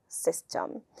governance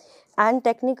system. And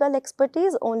technical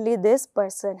expertise only this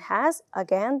person has.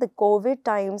 Again, the COVID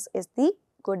times is the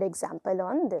good example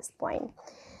on this point.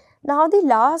 Now, the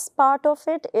last part of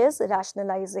it is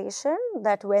rationalization,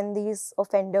 that when these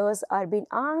offenders are being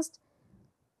asked,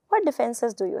 what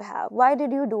defenses do you have? Why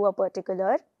did you do a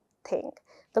particular thing?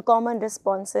 The common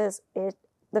responses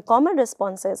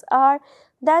are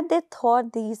that they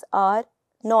thought these are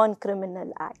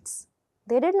non-criminal acts.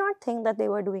 They did not think that they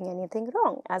were doing anything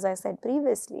wrong, as I said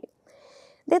previously.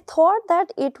 They thought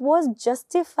that it was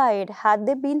justified. Had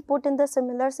they been put in the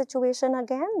similar situation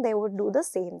again, they would do the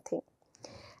same thing.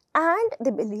 And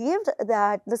they believed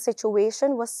that the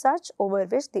situation was such over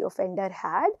which the offender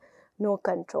had no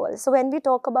control. So when we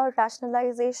talk about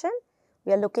rationalization,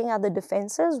 we are looking at the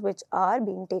defenses which are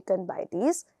being taken by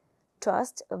these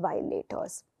trust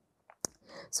violators.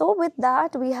 So with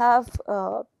that, we have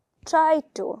tried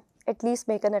to at least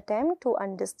make an attempt to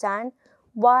understand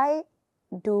why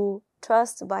do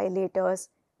trust violators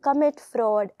commit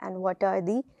fraud and what are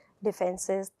the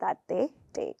defenses that they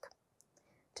take.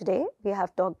 Today, we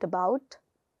have talked about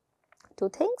two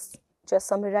things. Just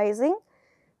summarizing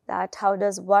that how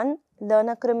does one learn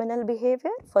a criminal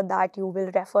behavior? For that, you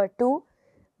will refer to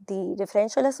the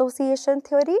differential association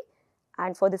theory.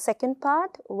 And for the second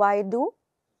part, why do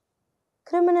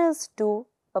criminals do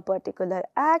a particular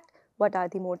act? What are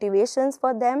the motivations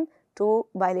for them to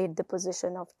violate the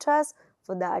position of trust?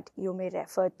 For that, you may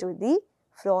refer to the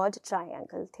fraud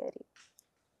triangle theory.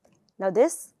 Now,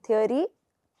 this theory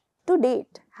to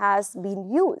date has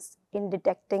been used in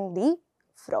detecting the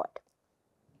fraud.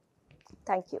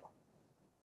 Thank you.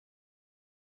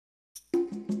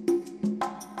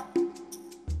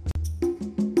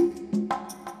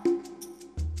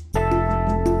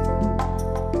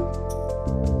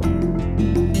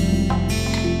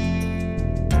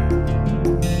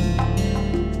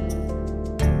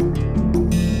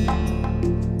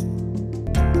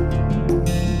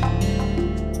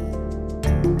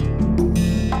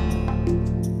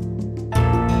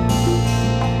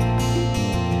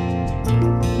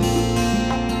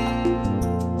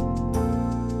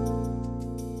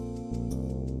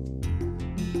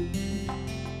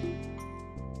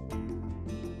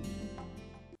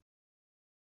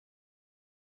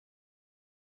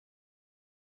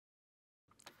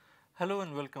 Hello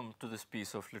and welcome to this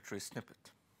piece of literary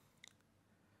snippet.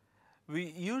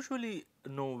 We usually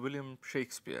know William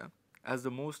Shakespeare as the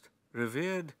most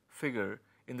revered figure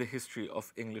in the history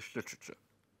of English literature.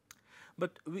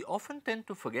 But we often tend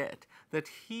to forget that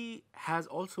he has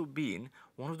also been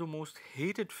one of the most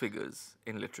hated figures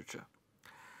in literature.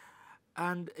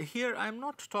 And here I'm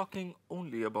not talking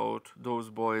only about those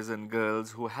boys and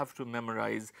girls who have to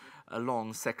memorize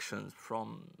long sections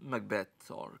from Macbeth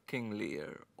or King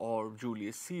Lear or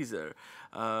Julius Caesar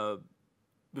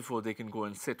before they can go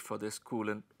and sit for their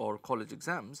school or college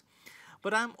exams.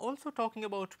 But I'm also talking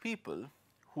about people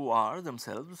who are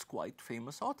themselves quite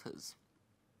famous authors.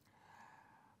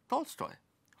 Tolstoy,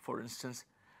 for instance,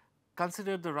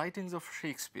 considered the writings of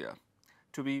Shakespeare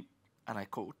to be, and I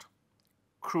quote,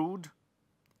 crude,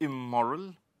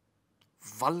 immoral,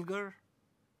 vulgar,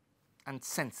 and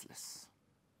senseless.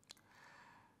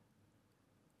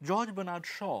 George Bernard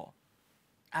Shaw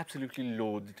absolutely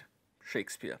loathed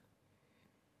Shakespeare,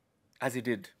 as he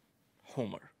did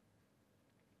Homer.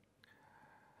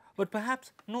 But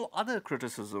perhaps no other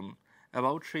criticism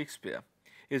about Shakespeare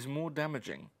is more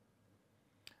damaging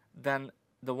than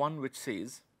the one which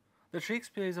says that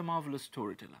Shakespeare is a marvelous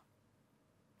storyteller,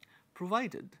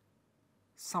 provided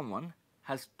someone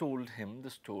has told him the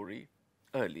story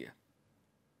earlier.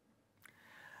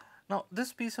 Now,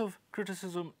 this piece of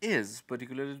criticism is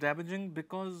particularly damaging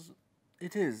because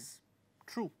it is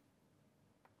true.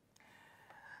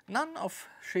 None of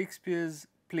Shakespeare's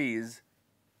plays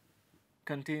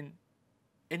contain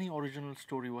any original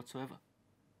story whatsoever.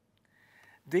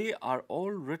 They are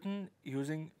all written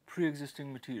using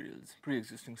pre-existing materials,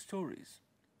 pre-existing stories.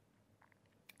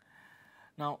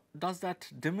 Now, does that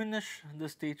diminish the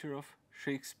stature of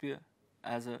Shakespeare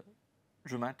as a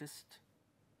dramatist?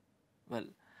 Well,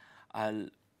 I'll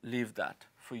leave that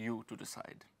for you to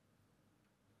decide.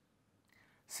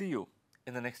 See you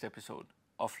in the next episode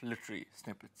of Literary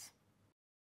Snippets.